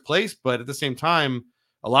in first place, but at the same time,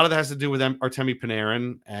 a lot of that has to do with Artemi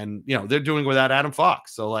Panarin, and, they're doing without Adam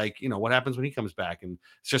Fox. So, like, what happens when he comes back? And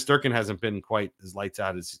Shesterkin hasn't been quite as lights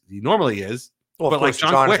out as he normally is. Well, but of course,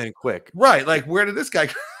 like Jonathan Quick. Right. Like, where did this guy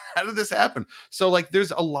how did this happen? So, like, there's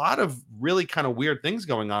a lot of really kind of weird things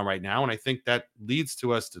going on right now. And I think that leads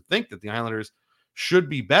to us to think that the Islanders should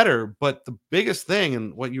be better. But the biggest thing,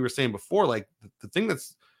 and what you were saying before, like the thing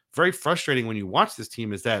that's very frustrating when you watch this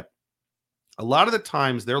team is that a lot of the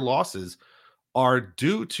times their losses are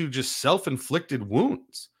due to just self-inflicted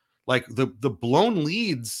wounds. Like the blown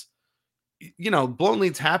leads blown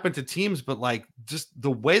leads happen to teams, but like just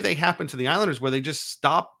the way they happen to the Islanders, where they just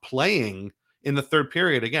stop playing in the third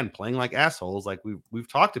period, again, playing like assholes, like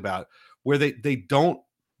we've talked about, where they don't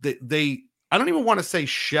they I don't even want to say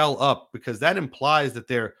shell up, because that implies that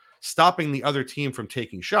they're stopping the other team from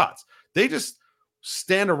taking shots. They just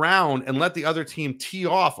stand around and let the other team tee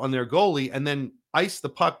off on their goalie and then ice the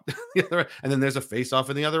puck and then there's a face off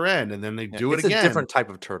in the other end, and then they Yeah, do it it's a again. different type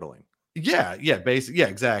of turtling. Yeah, basically, yeah,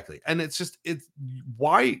 exactly. And it's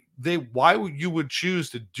why you would choose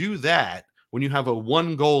to do that when you have a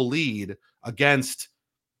one goal lead against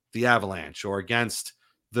the Avalanche or against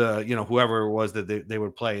the, whoever it was that they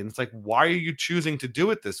would play. And it's like, why are you choosing to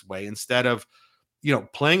do it this way instead of,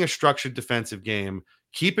 playing a structured defensive game,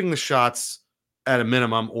 keeping the shots at a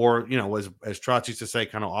minimum, or, as Trotz used to say,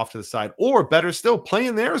 kind of off to the side, or better still, play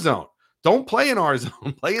in their zone. Don't play in our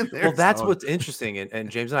zone, play in Well, their that's zone. what's interesting, and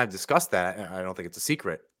James and I have discussed that, and I don't think it's a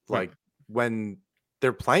secret. Right. Like, when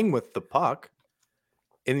they're playing with the puck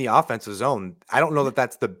in the offensive zone, I don't know that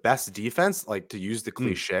that's the best defense, like, to use the Mm,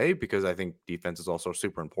 cliche, because I think defense is also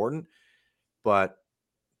super important, but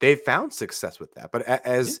they've found success with that. But yeah.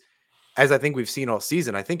 as I think we've seen all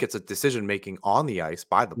season, I think it's a decision making on the ice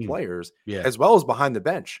by the Mm, players yeah. as well as behind the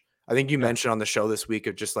bench. I think you Yeah. mentioned on the show this week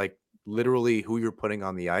of just like literally who you're putting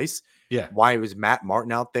on the ice. Yeah. Why was Matt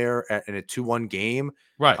Martin out there in a 2-1 game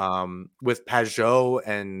Right. with Pajot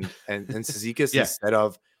and Cizikas Yeah. instead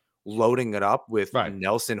of loading it up with Right.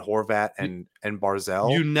 Nelson, Horvat, You, and you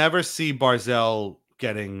Barzell? never see Barzell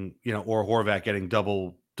getting, or Horvat getting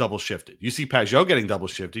double shifted. You see Pajot getting double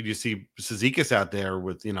shifted. You see Cizikas out there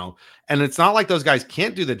with, and it's not like those guys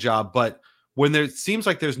can't do the job, but when there seems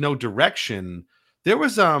like there's no direction, there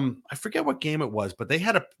was I forget what game it was, but they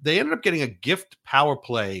ended up getting a gift power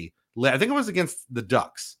play. I think it was against the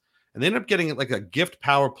Ducks, and they ended up getting like a gift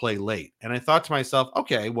power play late. And I thought to myself,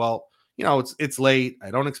 okay, well, it's late. I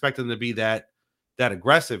don't expect them to be that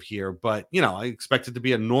aggressive here, but I expect it to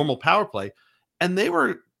be a normal power play. And they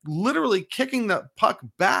were literally kicking the puck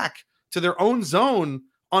back to their own zone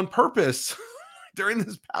on purpose during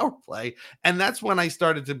this power play. And that's when I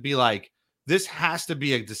started to be like, this has to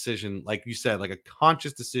be a decision, like you said, like a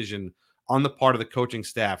conscious decision on the part of the coaching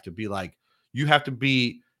staff to be like, you have to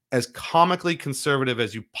be as comically conservative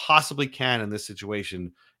as you possibly can in this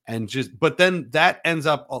situation. And but then that ends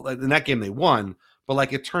up in that game they won. But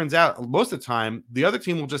like it turns out, most of the time, the other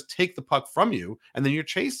team will just take the puck from you and then you're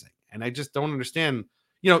chasing. And I just don't understand.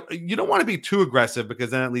 You don't want to be too aggressive because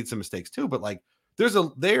then it leads to mistakes too. But like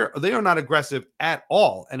they are not aggressive at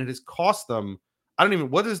all. And it has cost them. I don't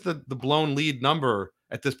even, what is the blown lead number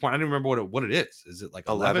at this point? I don't remember what it is. Is it like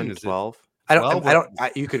 11? 11, Is it 12. I 12?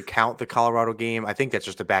 don't you could count the Colorado game. I think that's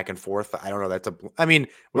just a back and forth. I don't know. I mean,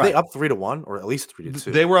 were they Right. up 3-1 or at least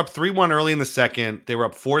 3-2? They were up 3-1 early in the second. They were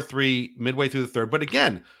up 4-3 midway through the third. But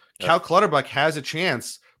again, Ugh, Cal Clutterbuck has a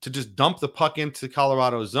chance to just dump the puck into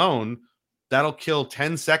Colorado's zone. That'll kill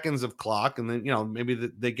 10 seconds of clock. And then, maybe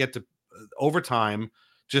they get to overtime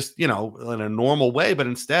just, in a normal way. But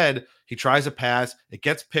instead, he tries a pass. It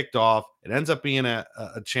gets picked off. It ends up being a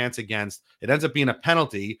chance against. It ends up being a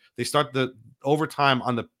penalty. They start the overtime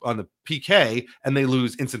on the PK and they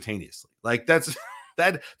lose instantaneously. Like that's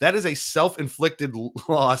that is a self-inflicted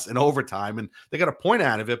loss in overtime, and they got a point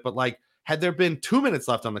out of it. But like, had there been 2 minutes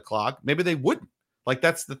left on the clock, maybe they wouldn't. Like,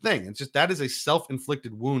 that's the thing. It's just that is a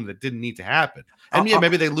self-inflicted wound that didn't need to happen. And yeah, I'll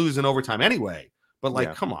maybe they lose in overtime anyway. But like,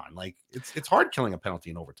 yeah. come on, like it's hard killing a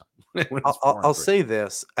penalty in overtime when it's I'll 4-3. say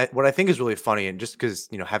this. What I think is really funny, and just because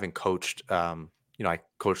having coached, I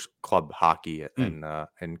coached club hockey Mm,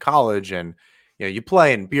 in college, and you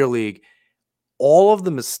play in beer league. All of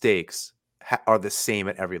the mistakes are the same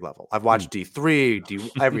at every level. I've mm. watched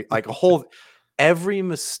D3, every like a whole every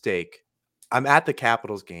mistake. I'm at the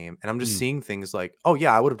Capitals game and I'm just Mm. seeing things like, oh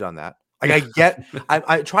yeah, I would have done that. Like Yeah.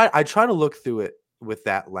 I try to look through it with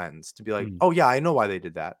that lens to be like, Mm. oh yeah, I know why they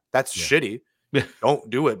did that. That's Yeah. shitty. Yeah. Don't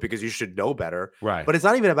do it because you should know better. Right. But it's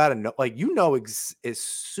not even about like as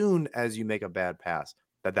soon as you make a bad pass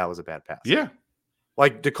that was a bad pass. Yeah.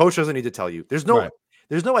 Like the coach doesn't need to tell you. Right.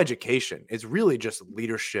 There's no education. It's really just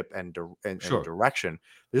leadership and Sure. direction.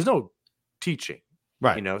 There's no teaching,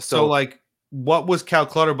 Right. So, So like, what was Cal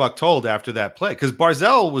Clutterbuck told after that play? Because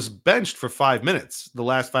Barzell was benched for 5 minutes, the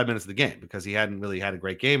last 5 minutes of the game, because he hadn't really had a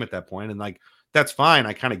great game at that point. And like, that's fine.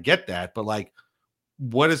 I kind of get that. But like,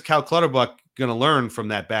 what is Cal Clutterbuck going to learn from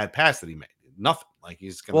that bad pass that he made? Nothing. Like,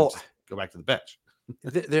 he's going to well, just go back to the bench.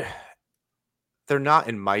 th- they're they're not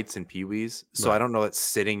in mites and peewees, so I Right. don't know that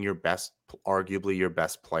sitting arguably your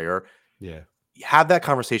best player, Yeah. have that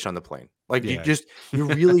conversation on the plane. Like Yeah. you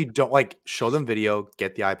really don't like show them video,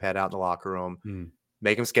 get the iPad out in the locker room, Mm.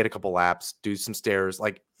 make him skate a couple laps, do some stairs.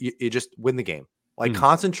 Like you just win the game. Like Mm,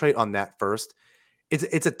 concentrate on that first.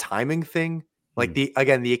 It's a timing thing. Like mm.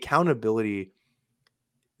 the accountability,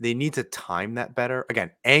 they need to time that better.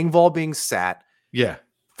 Again, Engvall being sat. Yeah.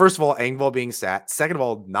 First of all, Engvall being sat. Second of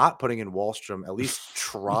all, not putting in Wallstrom. At least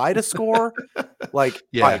try to score. Like, all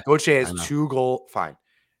Yeah, right, Gauthier I has know. 2 goal. Fine.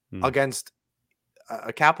 Mm, Against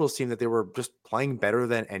a Capitals team that they were just playing better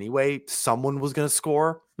than anyway, someone was going to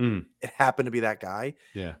score. mm, It happened to be that guy.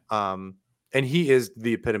 yeah, Um, and he is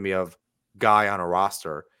the epitome of guy on a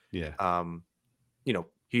roster. yeah. Um,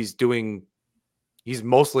 he's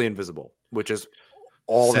mostly invisible, which is Sad.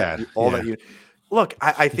 all Yeah, that you look.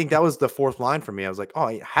 I think that was the fourth line for me. I was like, oh,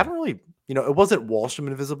 I yeah, haven't really, it wasn't Wallstrom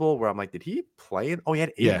invisible where I'm like, did he play it? Oh, he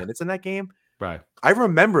had 8 minutes in that game. right. I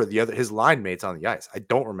remember his line mates on the ice. I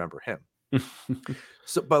don't remember him.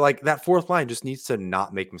 So, but like that fourth line just needs to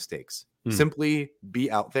not make mistakes. Mm, Simply be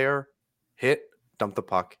out there, hit, dump the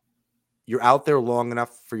puck. You're out there long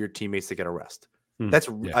enough for your teammates to get a rest. mm, That's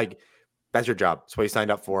yeah. like that's your job. That's what you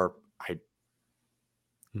signed up for. I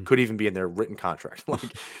Mm. could even be in their written contract.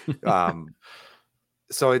 Um,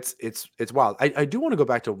 so it's wild. I do want to go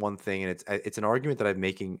back to one thing, and it's an argument that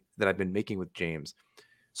I've been making with James.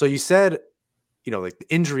 So you said, like the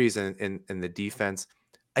injuries and the defense.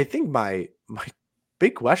 I think my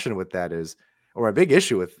big question with that is, or my big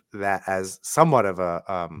issue with that, as somewhat of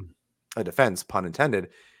Mm. a defense, pun intended,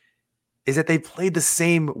 is that they played the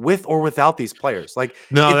same with or without these players. Like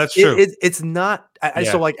No, that's true. it's not. So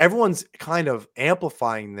Yeah, like everyone's kind of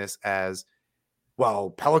amplifying this as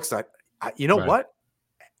well. Pellick's not. You know right. what?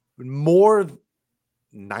 More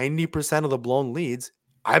 90% of the blown leads,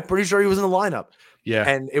 I'm pretty sure he was in the lineup, Yeah,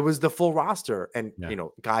 and it was the full roster, and yeah.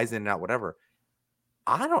 guys in and out, whatever.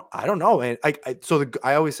 I don't know, and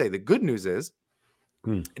I always say the good news is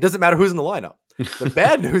Mm. it doesn't matter who's in the lineup. The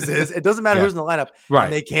bad news is it doesn't matter Yeah, who's in the lineup, and right.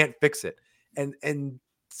 they can't fix it. And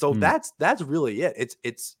so Mm. that's really it.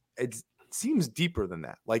 It seems deeper than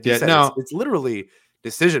that. Like you Yeah, said, no, it's literally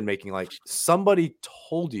decision making. Like somebody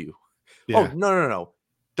told you, oh yeah, no,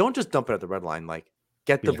 don't just dump it at the red line. Like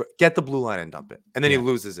yeah. get the blue line and dump it, and then he Yeah.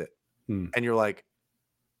 loses it, Mm. and you're like,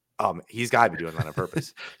 he's got to be doing that on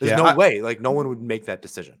purpose. There's Yeah, no way. Like no one would make that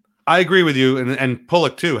decision. I agree with you, and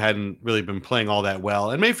Pullock too hadn't really been playing all that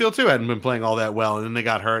well, and Mayfield too hadn't been playing all that well, and then they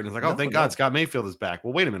got hurt, and it's like, oh, thank God No. Scott Mayfield is back.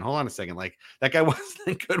 Well, wait a minute, hold on a second, like that guy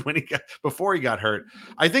wasn't good when before he got hurt.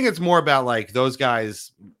 I think it's more about like those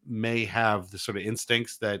guys may have the sort of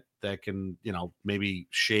instincts that can maybe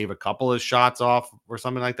shave a couple of shots off or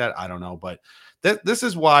something like that. I don't know, but this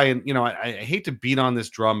is why, and I hate to beat on this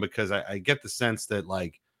drum because I get the sense that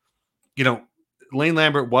like you know, Lane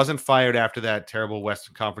Lambert wasn't fired after that terrible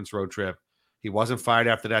Western Conference road trip. He wasn't fired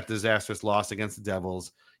after that disastrous loss against the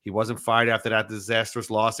Devils. He wasn't fired after that disastrous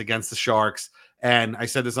loss against the Sharks. And I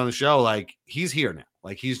said this on the show, like he's here now.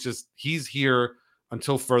 Like he's here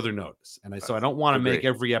until further notice. And so I don't want to make Agree.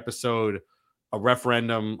 every episode a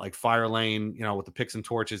referendum, like fire Lane, with the picks and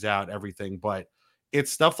torches out, everything. But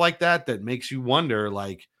it's stuff like that that makes you wonder,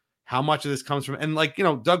 like how much of this comes from. And like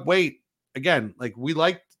Doug Waite, again, like we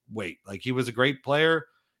liked Waite, like he was a great player.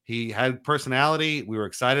 He had personality. We were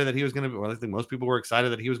excited that he was going to be, well, I think most people were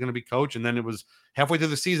excited that he was going to be coach. And then it was halfway through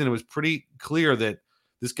the season, it was pretty clear that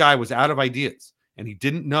this guy was out of ideas and he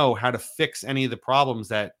didn't know how to fix any of the problems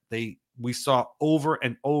that we saw over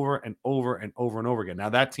and over and over and over and over again. Now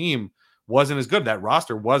that team wasn't as good. That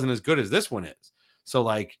roster wasn't as good as this one is. So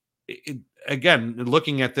like, again,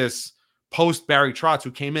 looking at this post Barry Trotz,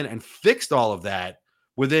 who came in and fixed all of that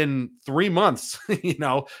within 3 months,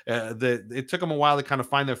 it took them a while to kind of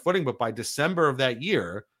find their footing. But by December of that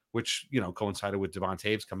year, which, coincided with Devon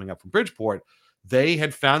Taves coming up from Bridgeport, they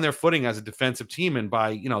had found their footing as a defensive team. And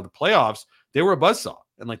by, the playoffs, they were a buzzsaw.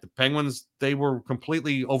 And like the Penguins, they were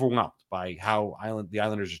completely overwhelmed by how the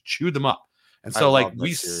Islanders just chewed them up. And I so like love that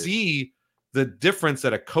we series. see the difference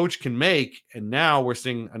that a coach can make. And now we're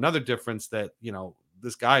seeing another difference that,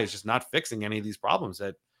 this guy is just not fixing any of these problems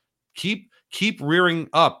that keep rearing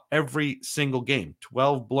up every single game.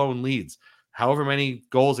 12 blown leads, however many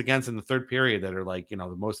goals against in the third period that are like, the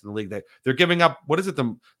most in the league. That they're giving up, what is it,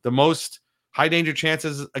 the most high danger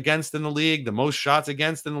chances against in the league, the most shots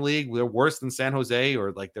against in the league. They're worse than San Jose,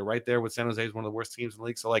 or like they're right there with San Jose is one of the worst teams in the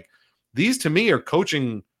league. So like these to me are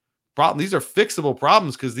coaching problems. These are fixable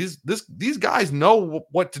problems because these guys know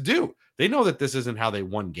what to do. They know that this isn't how they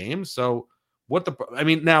won games. So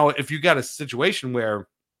now if you got a situation where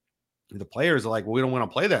the players are like, well, we don't want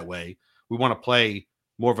to play that way. We want to play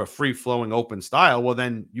more of a free flowing open style. Well,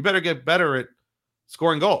 then you better get better at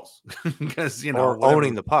scoring goals because, Or whatever.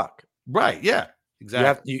 owning the puck. Right. Yeah,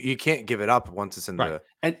 exactly. You can't give it up once it's in Right. the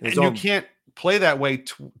And in the you zone. can't play that way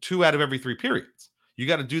two out of every 3 periods. You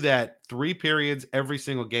got to do that 3 periods every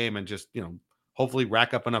single game, and just hopefully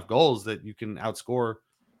rack up enough goals that you can outscore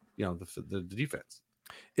the defense.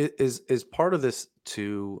 Is part of this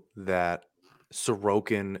too that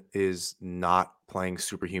Sorokin is not playing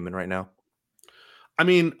superhuman right now? I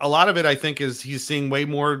mean, a lot of it I think is he's seeing way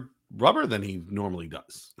more rubber than he normally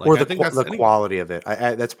does. Like Or I think that's the anybody. quality of it.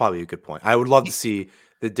 That's probably a good point. I would love to He- see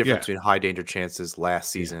the difference yeah, between high danger chances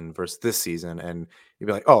last yeah, season versus this season, and you'd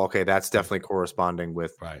be like, "Oh, okay, that's yeah, definitely corresponding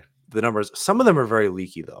with right, the numbers." Some of them are very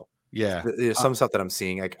leaky though. yeah, There's uh, some stuff that I'm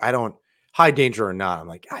seeing, like, I don't high danger or not, I'm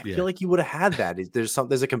like, I feel yeah. like you would have had that. There's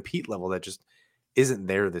a compete level that just isn't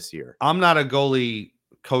there this year. I'm not a goalie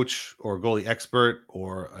coach or goalie expert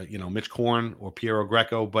or Mitch Korn or Piero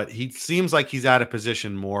Greco, but he seems like he's out of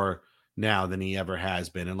position more now than he ever has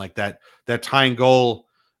been. And like that tying goal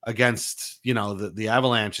against the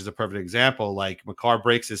Avalanche is a perfect example. Like McCarr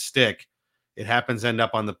breaks his stick, it happens to end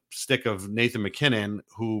up on the stick of Nathan McKinnon,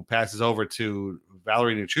 who passes over to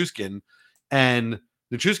Valerie Nichushkin, and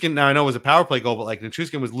Nichushkin, now I know it was a power play goal, but like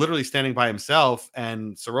Nichushkin was literally standing by himself,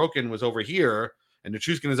 and Sorokin was over here, and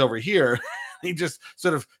Nichushkin is over here. He just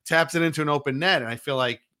sort of taps it into an open net, and I feel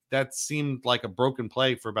like that seemed like a broken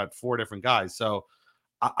play for about 4 different guys. So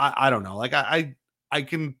I don't know. Like I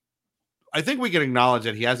can I think we can acknowledge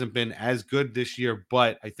that he hasn't been as good this year,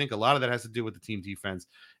 but I think a lot of that has to do with the team defense.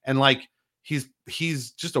 And like he's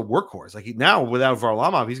just a workhorse. Like now without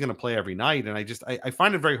Varlamov, he's going to play every night. And I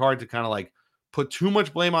find it very hard to kind of like put too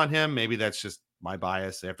much blame on him. Maybe that's just my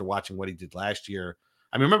bias after watching what he did last year.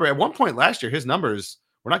 I mean, remember at one point last year, his numbers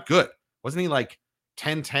were not good. Wasn't he like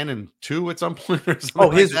 10-10-2 at some point or something Oh,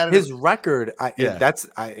 like that? his record, Yeah,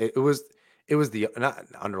 it was the not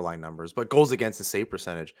underlying numbers, but goals against and save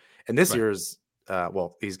percentage. And this right. year's,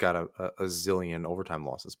 well, he's got a zillion overtime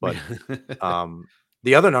losses, but um,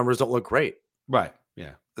 the other numbers don't look great. Right.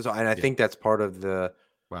 Yeah. So, and I Yeah. think that's part of the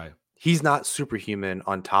Right. he's not superhuman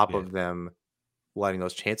on top Yeah. of them letting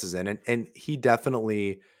those chances in, and he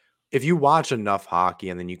definitely, if you watch enough hockey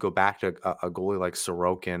and then you go back to a goalie like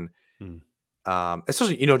Sorokin, Mm.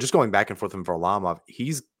 especially, just going back and forth from Varlamov,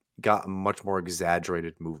 he's got much more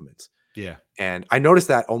exaggerated movements. Yeah. And I noticed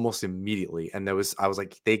that almost immediately. And I was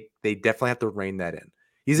like, they definitely have to rein that in.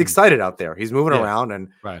 He's Mm. excited out there. He's moving Yeah. around, and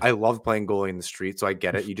Right. I love playing goalie in the street. So I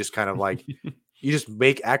get it. You just kind of like you just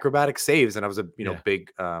make acrobatic saves. And I was a Yeah.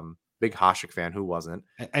 big Hasek fan. Who wasn't?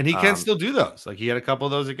 And he can Um, still do those. Like he had a couple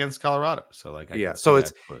of those against Colorado. So like I yeah. can see So that.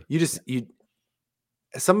 it's But yeah. you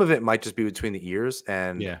some of it might just be between the ears.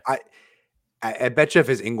 And Yeah. I bet you if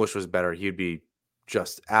his English was better, he'd be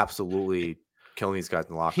just absolutely killing these guys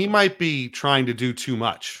in the locker He room. might be trying to do too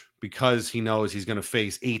much because he knows he's going to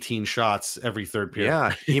face 18 shots every third period. Yeah,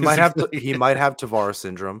 It's just he like- might have Tavares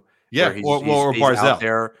syndrome where yeah. Or he's out Barzell.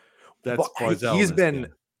 there, but That's he's Barzellness. Yeah.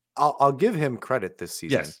 been. I'll give him credit this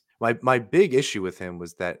season. Yes. My big issue with him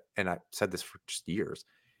was that, and I said this for just years,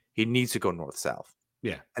 he needs to go north south,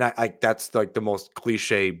 Yeah. and I that's like the most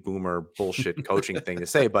cliche boomer bullshit coaching thing to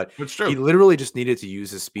say, but It's he true. literally just needed to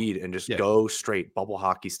use his speed and just Yeah. go straight bubble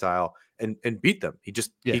hockey style and beat them. He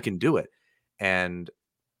Yeah. can do it, and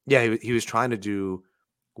yeah, he was trying to do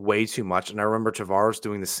way too much, and I remember Tavares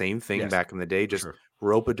doing the same thing Yes. back in the day, For just sure.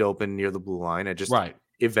 rope a dope in near the blue line. It just Right.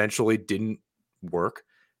 eventually didn't work,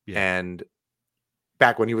 Yeah. and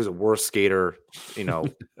back when he was a worse skater,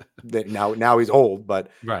 that now he's old, but,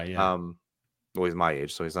 Right. Yeah. um, well, he's my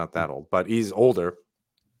age, so he's not Mm. that old, but he's older,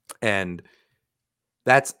 and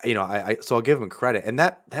that's I so I'll give him credit, and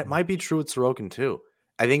that Mm. might be true with Sorokin too.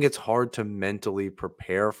 I think it's hard to mentally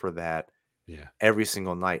prepare for that Yeah. every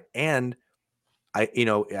single night, and I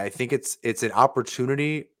think it's an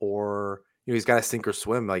opportunity, or he's got to sink or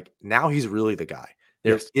swim. Like now he's really the guy.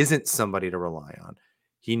 There Yes. isn't somebody to rely on.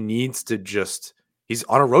 He needs to just he's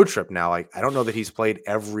on a road trip now. Like I don't know that he's played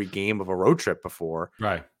every game of a road trip before.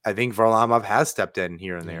 Right. I think Varlamov has stepped in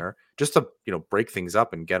here and Yeah. there just to, break things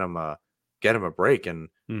up and get him a break. And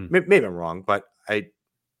Mm. maybe I'm wrong, but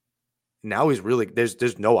now he's really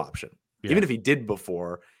there's no option. Yeah. Even if he did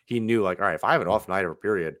before, he knew like, all right, if I have an Yeah. off night or a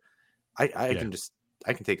period, I Yeah. can just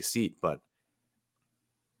I can take a seat. But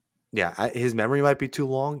yeah, his memory might be too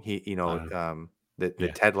long. He, Uh, the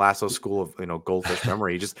yeah. Ted Lasso school of goldfish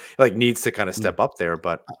memory. He just like needs to kind of Mm. step up there.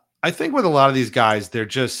 But I think with a lot of these guys, they're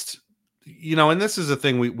just, and this is a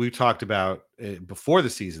thing we talked about before the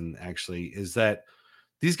season, actually, is that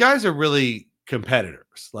these guys are really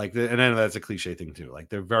competitors. Like, and I know that's a cliche thing too. Like,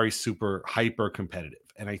 they're very super hyper competitive.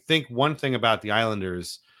 And I think one thing about the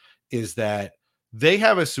Islanders is that they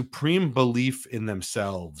have a supreme belief in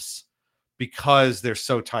themselves because they're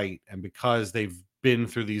so tight and because they've been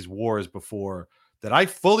through these wars before, that I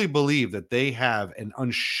fully believe that they have an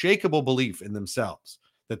unshakable belief in themselves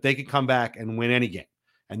that they can come back and win any game.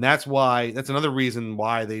 And that's another reason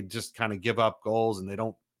why they just kind of give up goals and they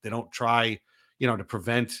don't try, to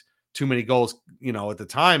prevent too many goals, at the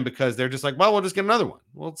time, because they're just like, well, we'll just get another one.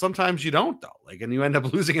 Well, sometimes you don't, though. Like, and you end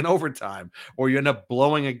up losing in overtime, or you end up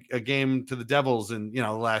blowing a game to the Devils in, the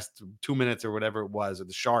last 2 minutes or whatever it was, or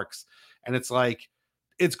the Sharks. And it's like,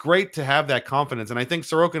 it's great to have that confidence. And I think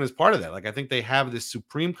Sorokin is part of that. Like, I think they have this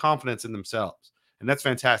supreme confidence in themselves. And that's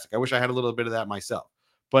fantastic. I wish I had a little bit of that myself.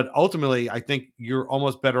 But ultimately, I think you're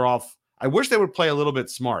almost better off. I wish they would play a little bit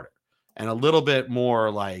smarter and a little bit more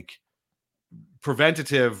like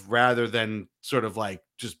preventative rather than sort of like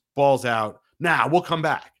just balls out. Nah, we'll come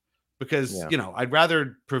back, because Yeah. I'd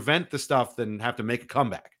rather prevent the stuff than have to make a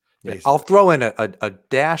comeback. Yeah. I'll Basically, throw in a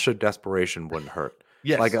dash of desperation wouldn't hurt.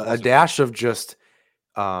 Like yes, a also dash of just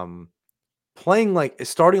um starting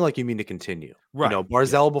like you mean to continue. right. Yeah,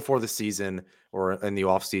 Barzell before the season or in the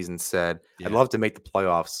off season said, "I'd yeah, love to make the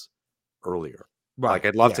playoffs earlier. Like right.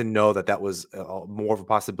 I'd love Yeah, to know that that was more of a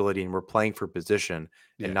possibility, and we're playing for position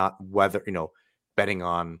and yeah, not whether betting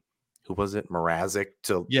on who was it Mrazek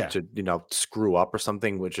to yeah, screw up or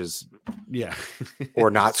something, which is yeah. or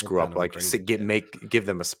It's not still screw kind up, of like crazy. Yeah, give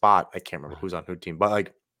them a spot. I can't remember right. who's on who team, but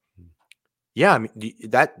like yeah, I mean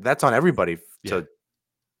that's on everybody Yeah,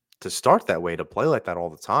 to start that way, to play like that all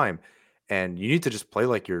the time. And you need to just play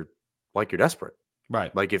like you're desperate.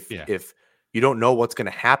 right. Like Yeah, if you don't know what's going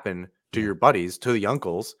to happen to yeah. your buddies, to the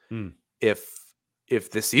uncles, Mm,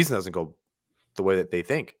 if this season doesn't go the way that they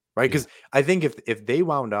think, right? yeah. Because I think if they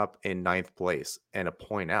wound up in ninth place and a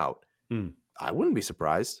point out, Mm, I wouldn't be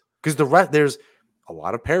surprised because there's a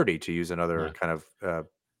lot of parity, to use another right. kind of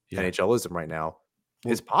Yeah. NHLism right now.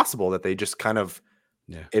 It's Well, possible that they just kind of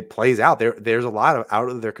yeah, it plays out. There's a lot of out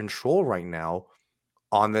of their control right now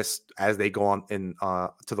on this as they go on in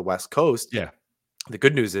to the West Coast. yeah. The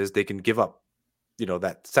good news is they can give up,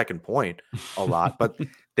 that second point a lot, but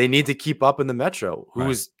they need to keep up in the Metro, Right.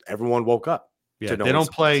 who's everyone woke up Yeah, to no one's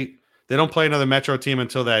surprise. they don't play another Metro team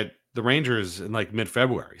until that the Rangers in like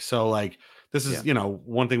mid-February. So like this is, Yeah.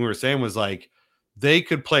 one thing we were saying was like they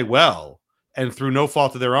could play well and through no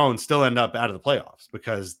fault of their own still end up out of the playoffs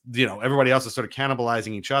because everybody else is sort of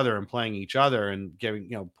cannibalizing each other and playing each other and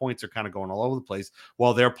giving, points are kind of going all over the place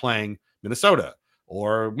while they're playing Minnesota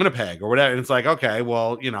or Winnipeg or whatever. And it's like, okay,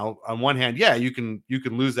 well, on one hand, yeah, you can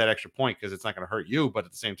lose that extra point because it's not going to hurt you, but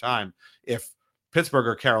at the same time, if Pittsburgh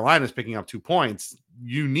or Carolina is picking up 2 points,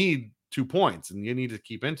 you need 2 points and you need to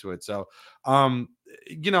keep into it. So, I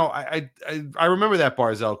remember that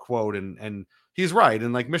Barzell quote and he's right.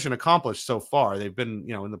 And like mission accomplished so far, they've been,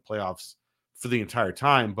 in the playoffs for the entire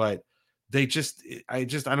time, but I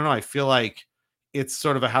don't know. I feel like it's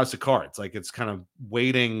sort of a house of cards. Like it's kind of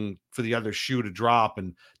waiting for the other shoe to drop.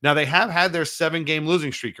 And now they have had their 7-game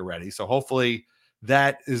losing streak already. So hopefully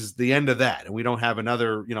that is the end of that and we don't have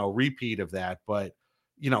another repeat of that. But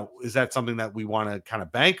is that something that we want to kind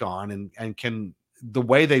of bank on and can the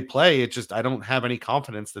way they play it just I don't have any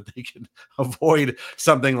confidence that they can avoid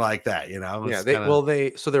something like that. Yeah, It's kind of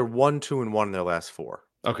they're 1-2-1 in their last four,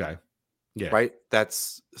 okay. Yeah, right?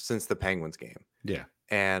 That's since the Penguins game. yeah.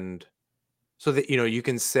 And so that you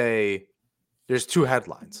can say there's two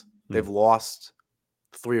headlines. Mm. They've lost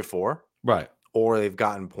 3 or 4, Right. or they've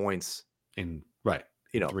gotten points, In right.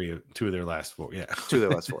 you In know, two of their last four. Yeah. 2 of their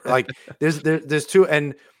last 4. Like there's 2,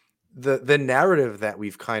 and the narrative that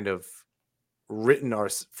we've kind of written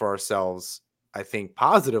for ourselves, I think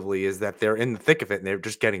positively, is that they're in the thick of it and they're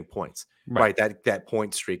just getting points, Right. right? That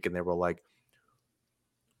point streak, and they were like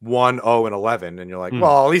 1-0-11, and you're like, Mm.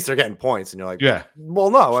 well, at least they're getting points, and you're like, Yeah. well,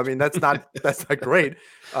 no, I mean that's not great.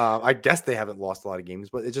 I guess they haven't lost a lot of games,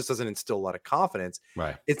 but it just doesn't instill a lot of confidence.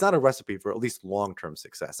 Right. It's not a recipe for at least long-term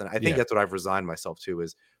success, and I think Yeah. that's what I've resigned myself to.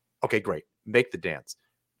 Is okay, great, make the dance.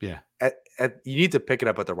 Yeah. You need to pick it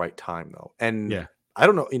up at the right time, though, and Yeah. I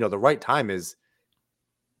don't know. The right time is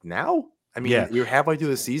now. I mean, Yeah. you're halfway through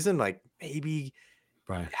the season. Like maybe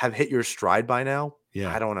Right. have hit your stride by now.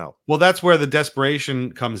 Yeah. I don't know. Well, that's where the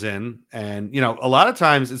desperation comes in. And, a lot of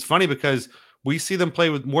times it's funny because we see them play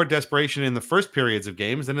with more desperation in the first periods of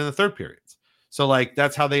games than in the third periods. So, like,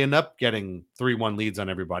 that's how they end up getting 3-1 leads on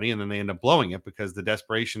everybody. And then they end up blowing it because the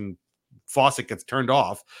desperation faucet gets turned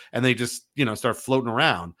off and they just, start floating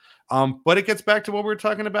around. But it gets back to what we were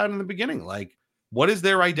talking about in the beginning. Like, what is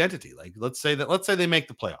their identity? Like, let's say they make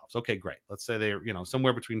the playoffs. Okay, great. Let's say they're,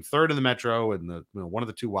 somewhere between third in the Metro and the, one of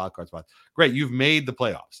the 2 wild card spots. Great. You've made the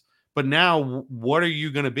playoffs. But now what are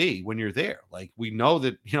you going to be when you're there? Like, we know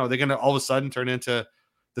that, they're going to all of a sudden turn into,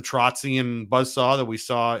 the Trotzian buzzsaw that we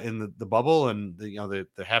saw in the bubble and the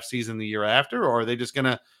half season the year after, or are they just going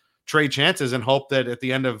to trade chances and hope that at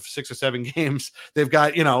the end of 6 or 7 games they've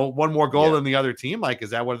got one more goal Yeah. than the other team? Like,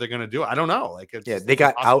 is that what they're going to do? I don't know. Like, Yeah, it's they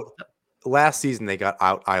got impossible out to tell. last season. They got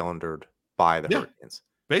out Islandered by the Yeah, Hurricanes.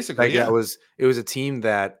 basically, Like yeah, it was a team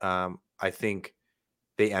that I think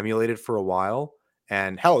they emulated for a while.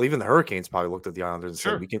 And hell, even the Hurricanes probably looked at the Islanders and said,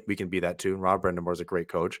 sure. we can be that too. And Rob Brendamore's a great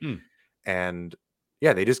coach. Mm, And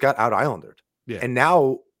yeah, they just got out Islandered. yeah, And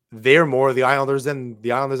now they're more the Islanders than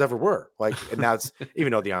the Islanders ever were. Like, and now it's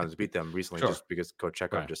even though the Islanders beat them recently sure, just because Coach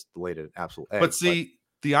Chekhov right. just laid an absolute But egg. But see,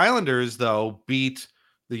 the Islanders though beat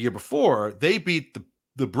the year before. They beat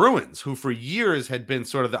the Bruins, who for years had been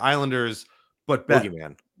sort of the Islanders, but better.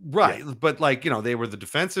 boogeyman. Yeah. Right. But like, they were the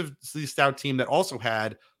defensively stout team that also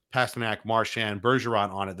had Pasternak, Marchand,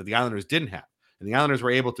 Bergeron on it that the Islanders didn't have. And the Islanders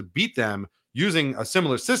were able to beat them using a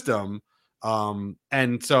similar system.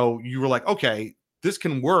 And so you were like, okay, this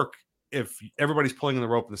can work if everybody's pulling in the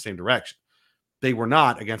rope in the same direction. They were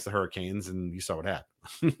not against the Hurricanes, and you saw what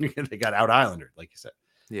happened. They got out Islandered, like you said.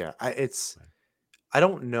 Yeah. I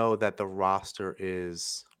don't know that the roster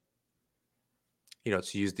is,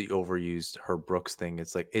 to use the overused Herb Brooks thing.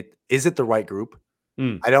 It's like, is it the right group?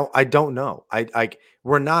 Mm, I don't know.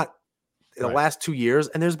 We're not in the right. last 2 years,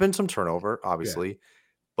 and there's been some turnover, Yeah. obviously,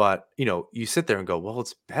 but you sit there and go, well,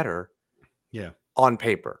 it's better Yeah. on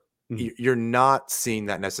paper. Mhm. You're not seeing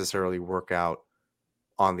that necessarily work out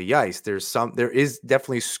on the ice. There is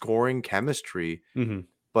definitely scoring chemistry, Mhm.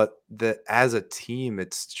 but as a team,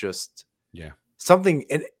 it's just Yeah. something.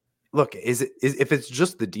 And look, is if it's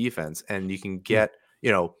just the defense and you can Mm. get,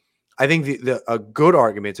 I think a good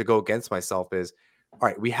argument to go against myself is, all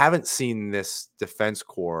right, we haven't seen this defense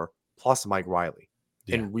core plus Mike Riley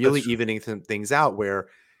Yeah. and That's really true. evening things out where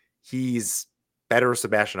he's better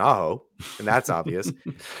Sebastian Aho, and that's obvious.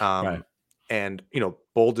 Right. And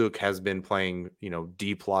Bolduc has been playing,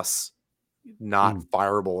 D plus, not Mm.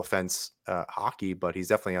 fireable offense hockey, but he's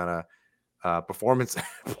definitely on a performance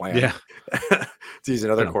plan, Yeah. to use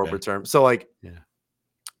another Been okay. corporate term. So like Yeah.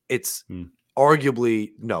 it's Mm.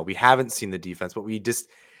 arguably no, we haven't seen the defense, but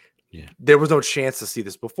Yeah. there was no chance to see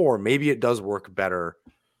this before. Maybe it does work better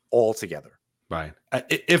all together. Right.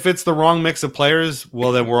 If it's the wrong mix of players,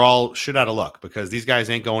 well, then we're all shit out of luck because these guys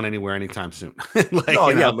ain't going anywhere anytime soon. Like, No,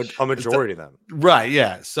 yeah, a it's majority of them. right.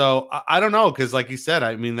 Yeah. So I don't know. Cause like you said,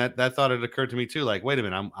 I mean, that thought had occurred to me too. Like, wait a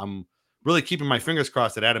minute, I'm really keeping my fingers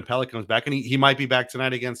crossed that Adam Pelech comes back and he might be back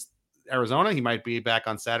tonight against Arizona. He might be back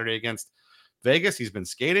on Saturday against Vegas. He's been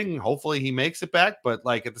skating. Hopefully he makes it back. But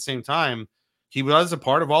like at the same time, he was a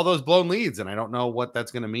part of all those blown leads. And I don't know what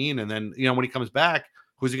that's going to mean. And then, when he comes back,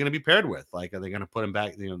 who's he going to be paired with? Like, are they going to put him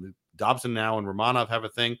back? Dobson now and Romanov have a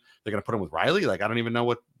thing. They're going to put him with Riley. Like, I don't even know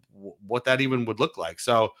what that even would look like.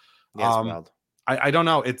 So, Yeah, it's wild. I don't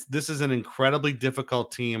know. This is an incredibly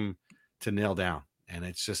difficult team to nail down, and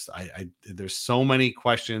it's just there's so many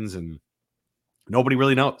questions and nobody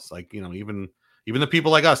really knows. Like, even the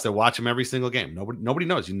people like us that watch them every single game, nobody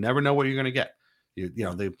knows. You never know what you're going to get.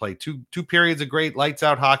 They play two periods of great lights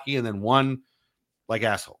out hockey and then one like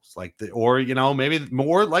assholes, or maybe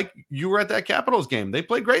more like you were at that Capitals game. They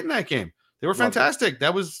played great in that game. They were fantastic.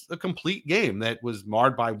 That was a complete game that was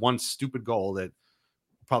marred by one stupid goal that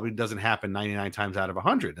probably doesn't happen 99 times out of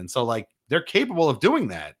 100. And so like they're capable of doing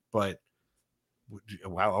that, but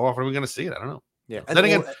how often are we going to see it? I don't know. Yeah. Then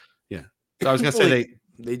again, yeah. So I was going to say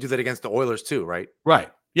they do that against the Oilers too, right? Right.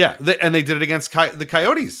 Yeah, and they did it against the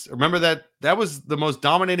Coyotes. Remember that was the most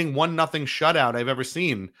dominating 1-0 shutout I've ever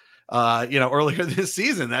seen. Earlier this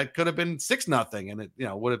season, that could have been 6-0, and it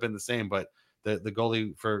would have been the same. But the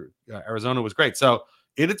goalie for Arizona was great, so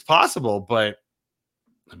it's possible. But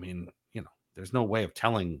I mean, there's no way of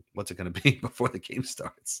telling what's it going to be before the game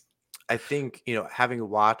starts. I think having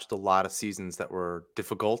watched a lot of seasons that were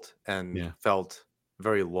difficult and felt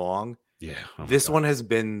very long. Yeah, this one has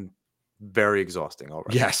been very exhausting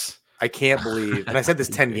already. Yes. I can't believe, and I said this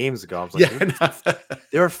 10 games ago. I was like,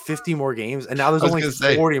 there are 50 more games, and now there's only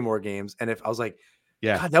 40 more games. And if I was like,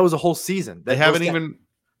 God, that was a whole season. They haven't even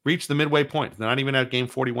reached the midway point. They're not even at game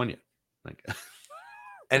 41 yet. Like,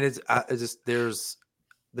 and it's just there's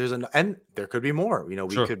and there could be more. We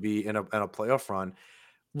could be in a playoff run.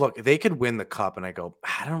 Look, they could win the cup, and I go,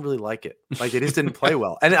 I don't really like it. Like, they just didn't play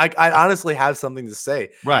well, and I honestly have something to say.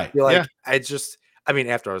 Right? You're like, I mean,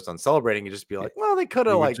 after I was done celebrating, you just be like, well, they could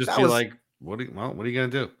have like just be like, what are you gonna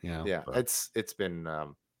do? Yeah, it's been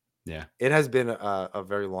yeah, it has been a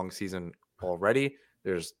very long season already.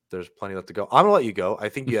 There's plenty left to go. I'm gonna let you go. I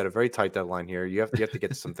think you had a very tight deadline here. You have to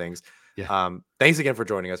get to some things. Yeah. Thanks again for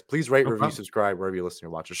joining us. Please rate, review, subscribe wherever you listen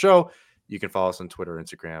or watch the show. You can follow us on Twitter,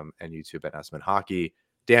 Instagram, and YouTube at Asman Hockey.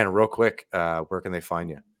 Dan, real quick, where can they find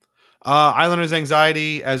you? Islanders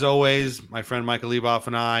Anxiety, as always, my friend Michael Leboff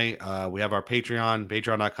and I, we have our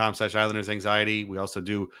patreon.com/Islanders Anxiety. We also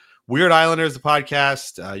do Weird Islanders, the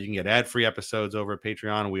podcast. You can get ad-free episodes over at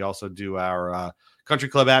Patreon. We also do our Country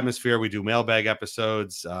Club Atmosphere. We do mailbag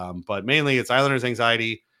episodes, but mainly it's Islanders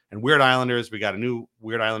Anxiety and Weird Islanders. We got a new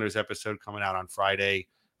Weird Islanders episode coming out on Friday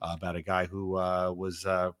about a guy who was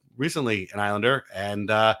recently an Islander, and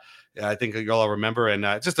I think you'll all remember, and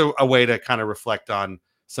just a way to kind of reflect on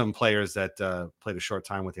some players that played a short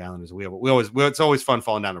time with the Islanders. It's always fun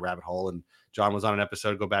falling down the rabbit hole. And John was on an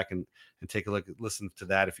episode. Go back and take a listen to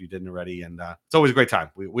that if you didn't already. And it's always a great time.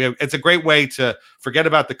 It's a great way to forget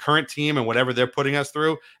about the current team and whatever they're putting us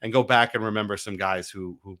through, and go back and remember some guys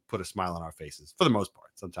who put a smile on our faces for the most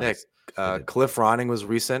part. Sometimes Cliff Ronning was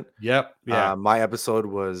recent. Yep. Yeah. My episode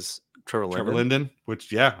was Trevor Linden,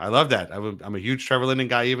 which I love that. I'm a huge Trevor Linden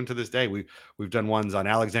guy even to this day. We've done ones on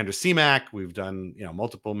Alexander Semak. We've done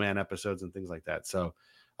multiple man episodes and things like that. So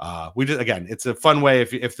again, it's a fun way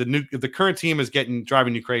if the current team is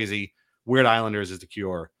driving you crazy, Weird Islanders is the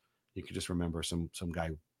cure. You can just remember some guy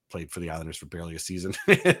who played for the Islanders for barely a season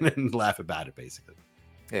and laugh about it basically.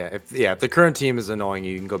 Yeah, if the current team is annoying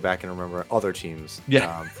you, you can go back and remember other teams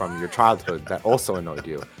from your childhood that also annoyed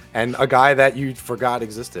you, and a guy that you forgot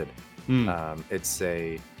existed. It's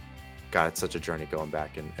such a journey going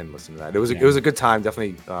back and listen to that. It was a good time.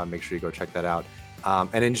 Definitely make sure you go check that out.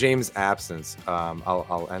 And in James' absence,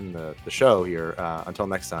 I'll end the show here. Until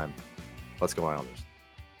next time, let's go Islanders.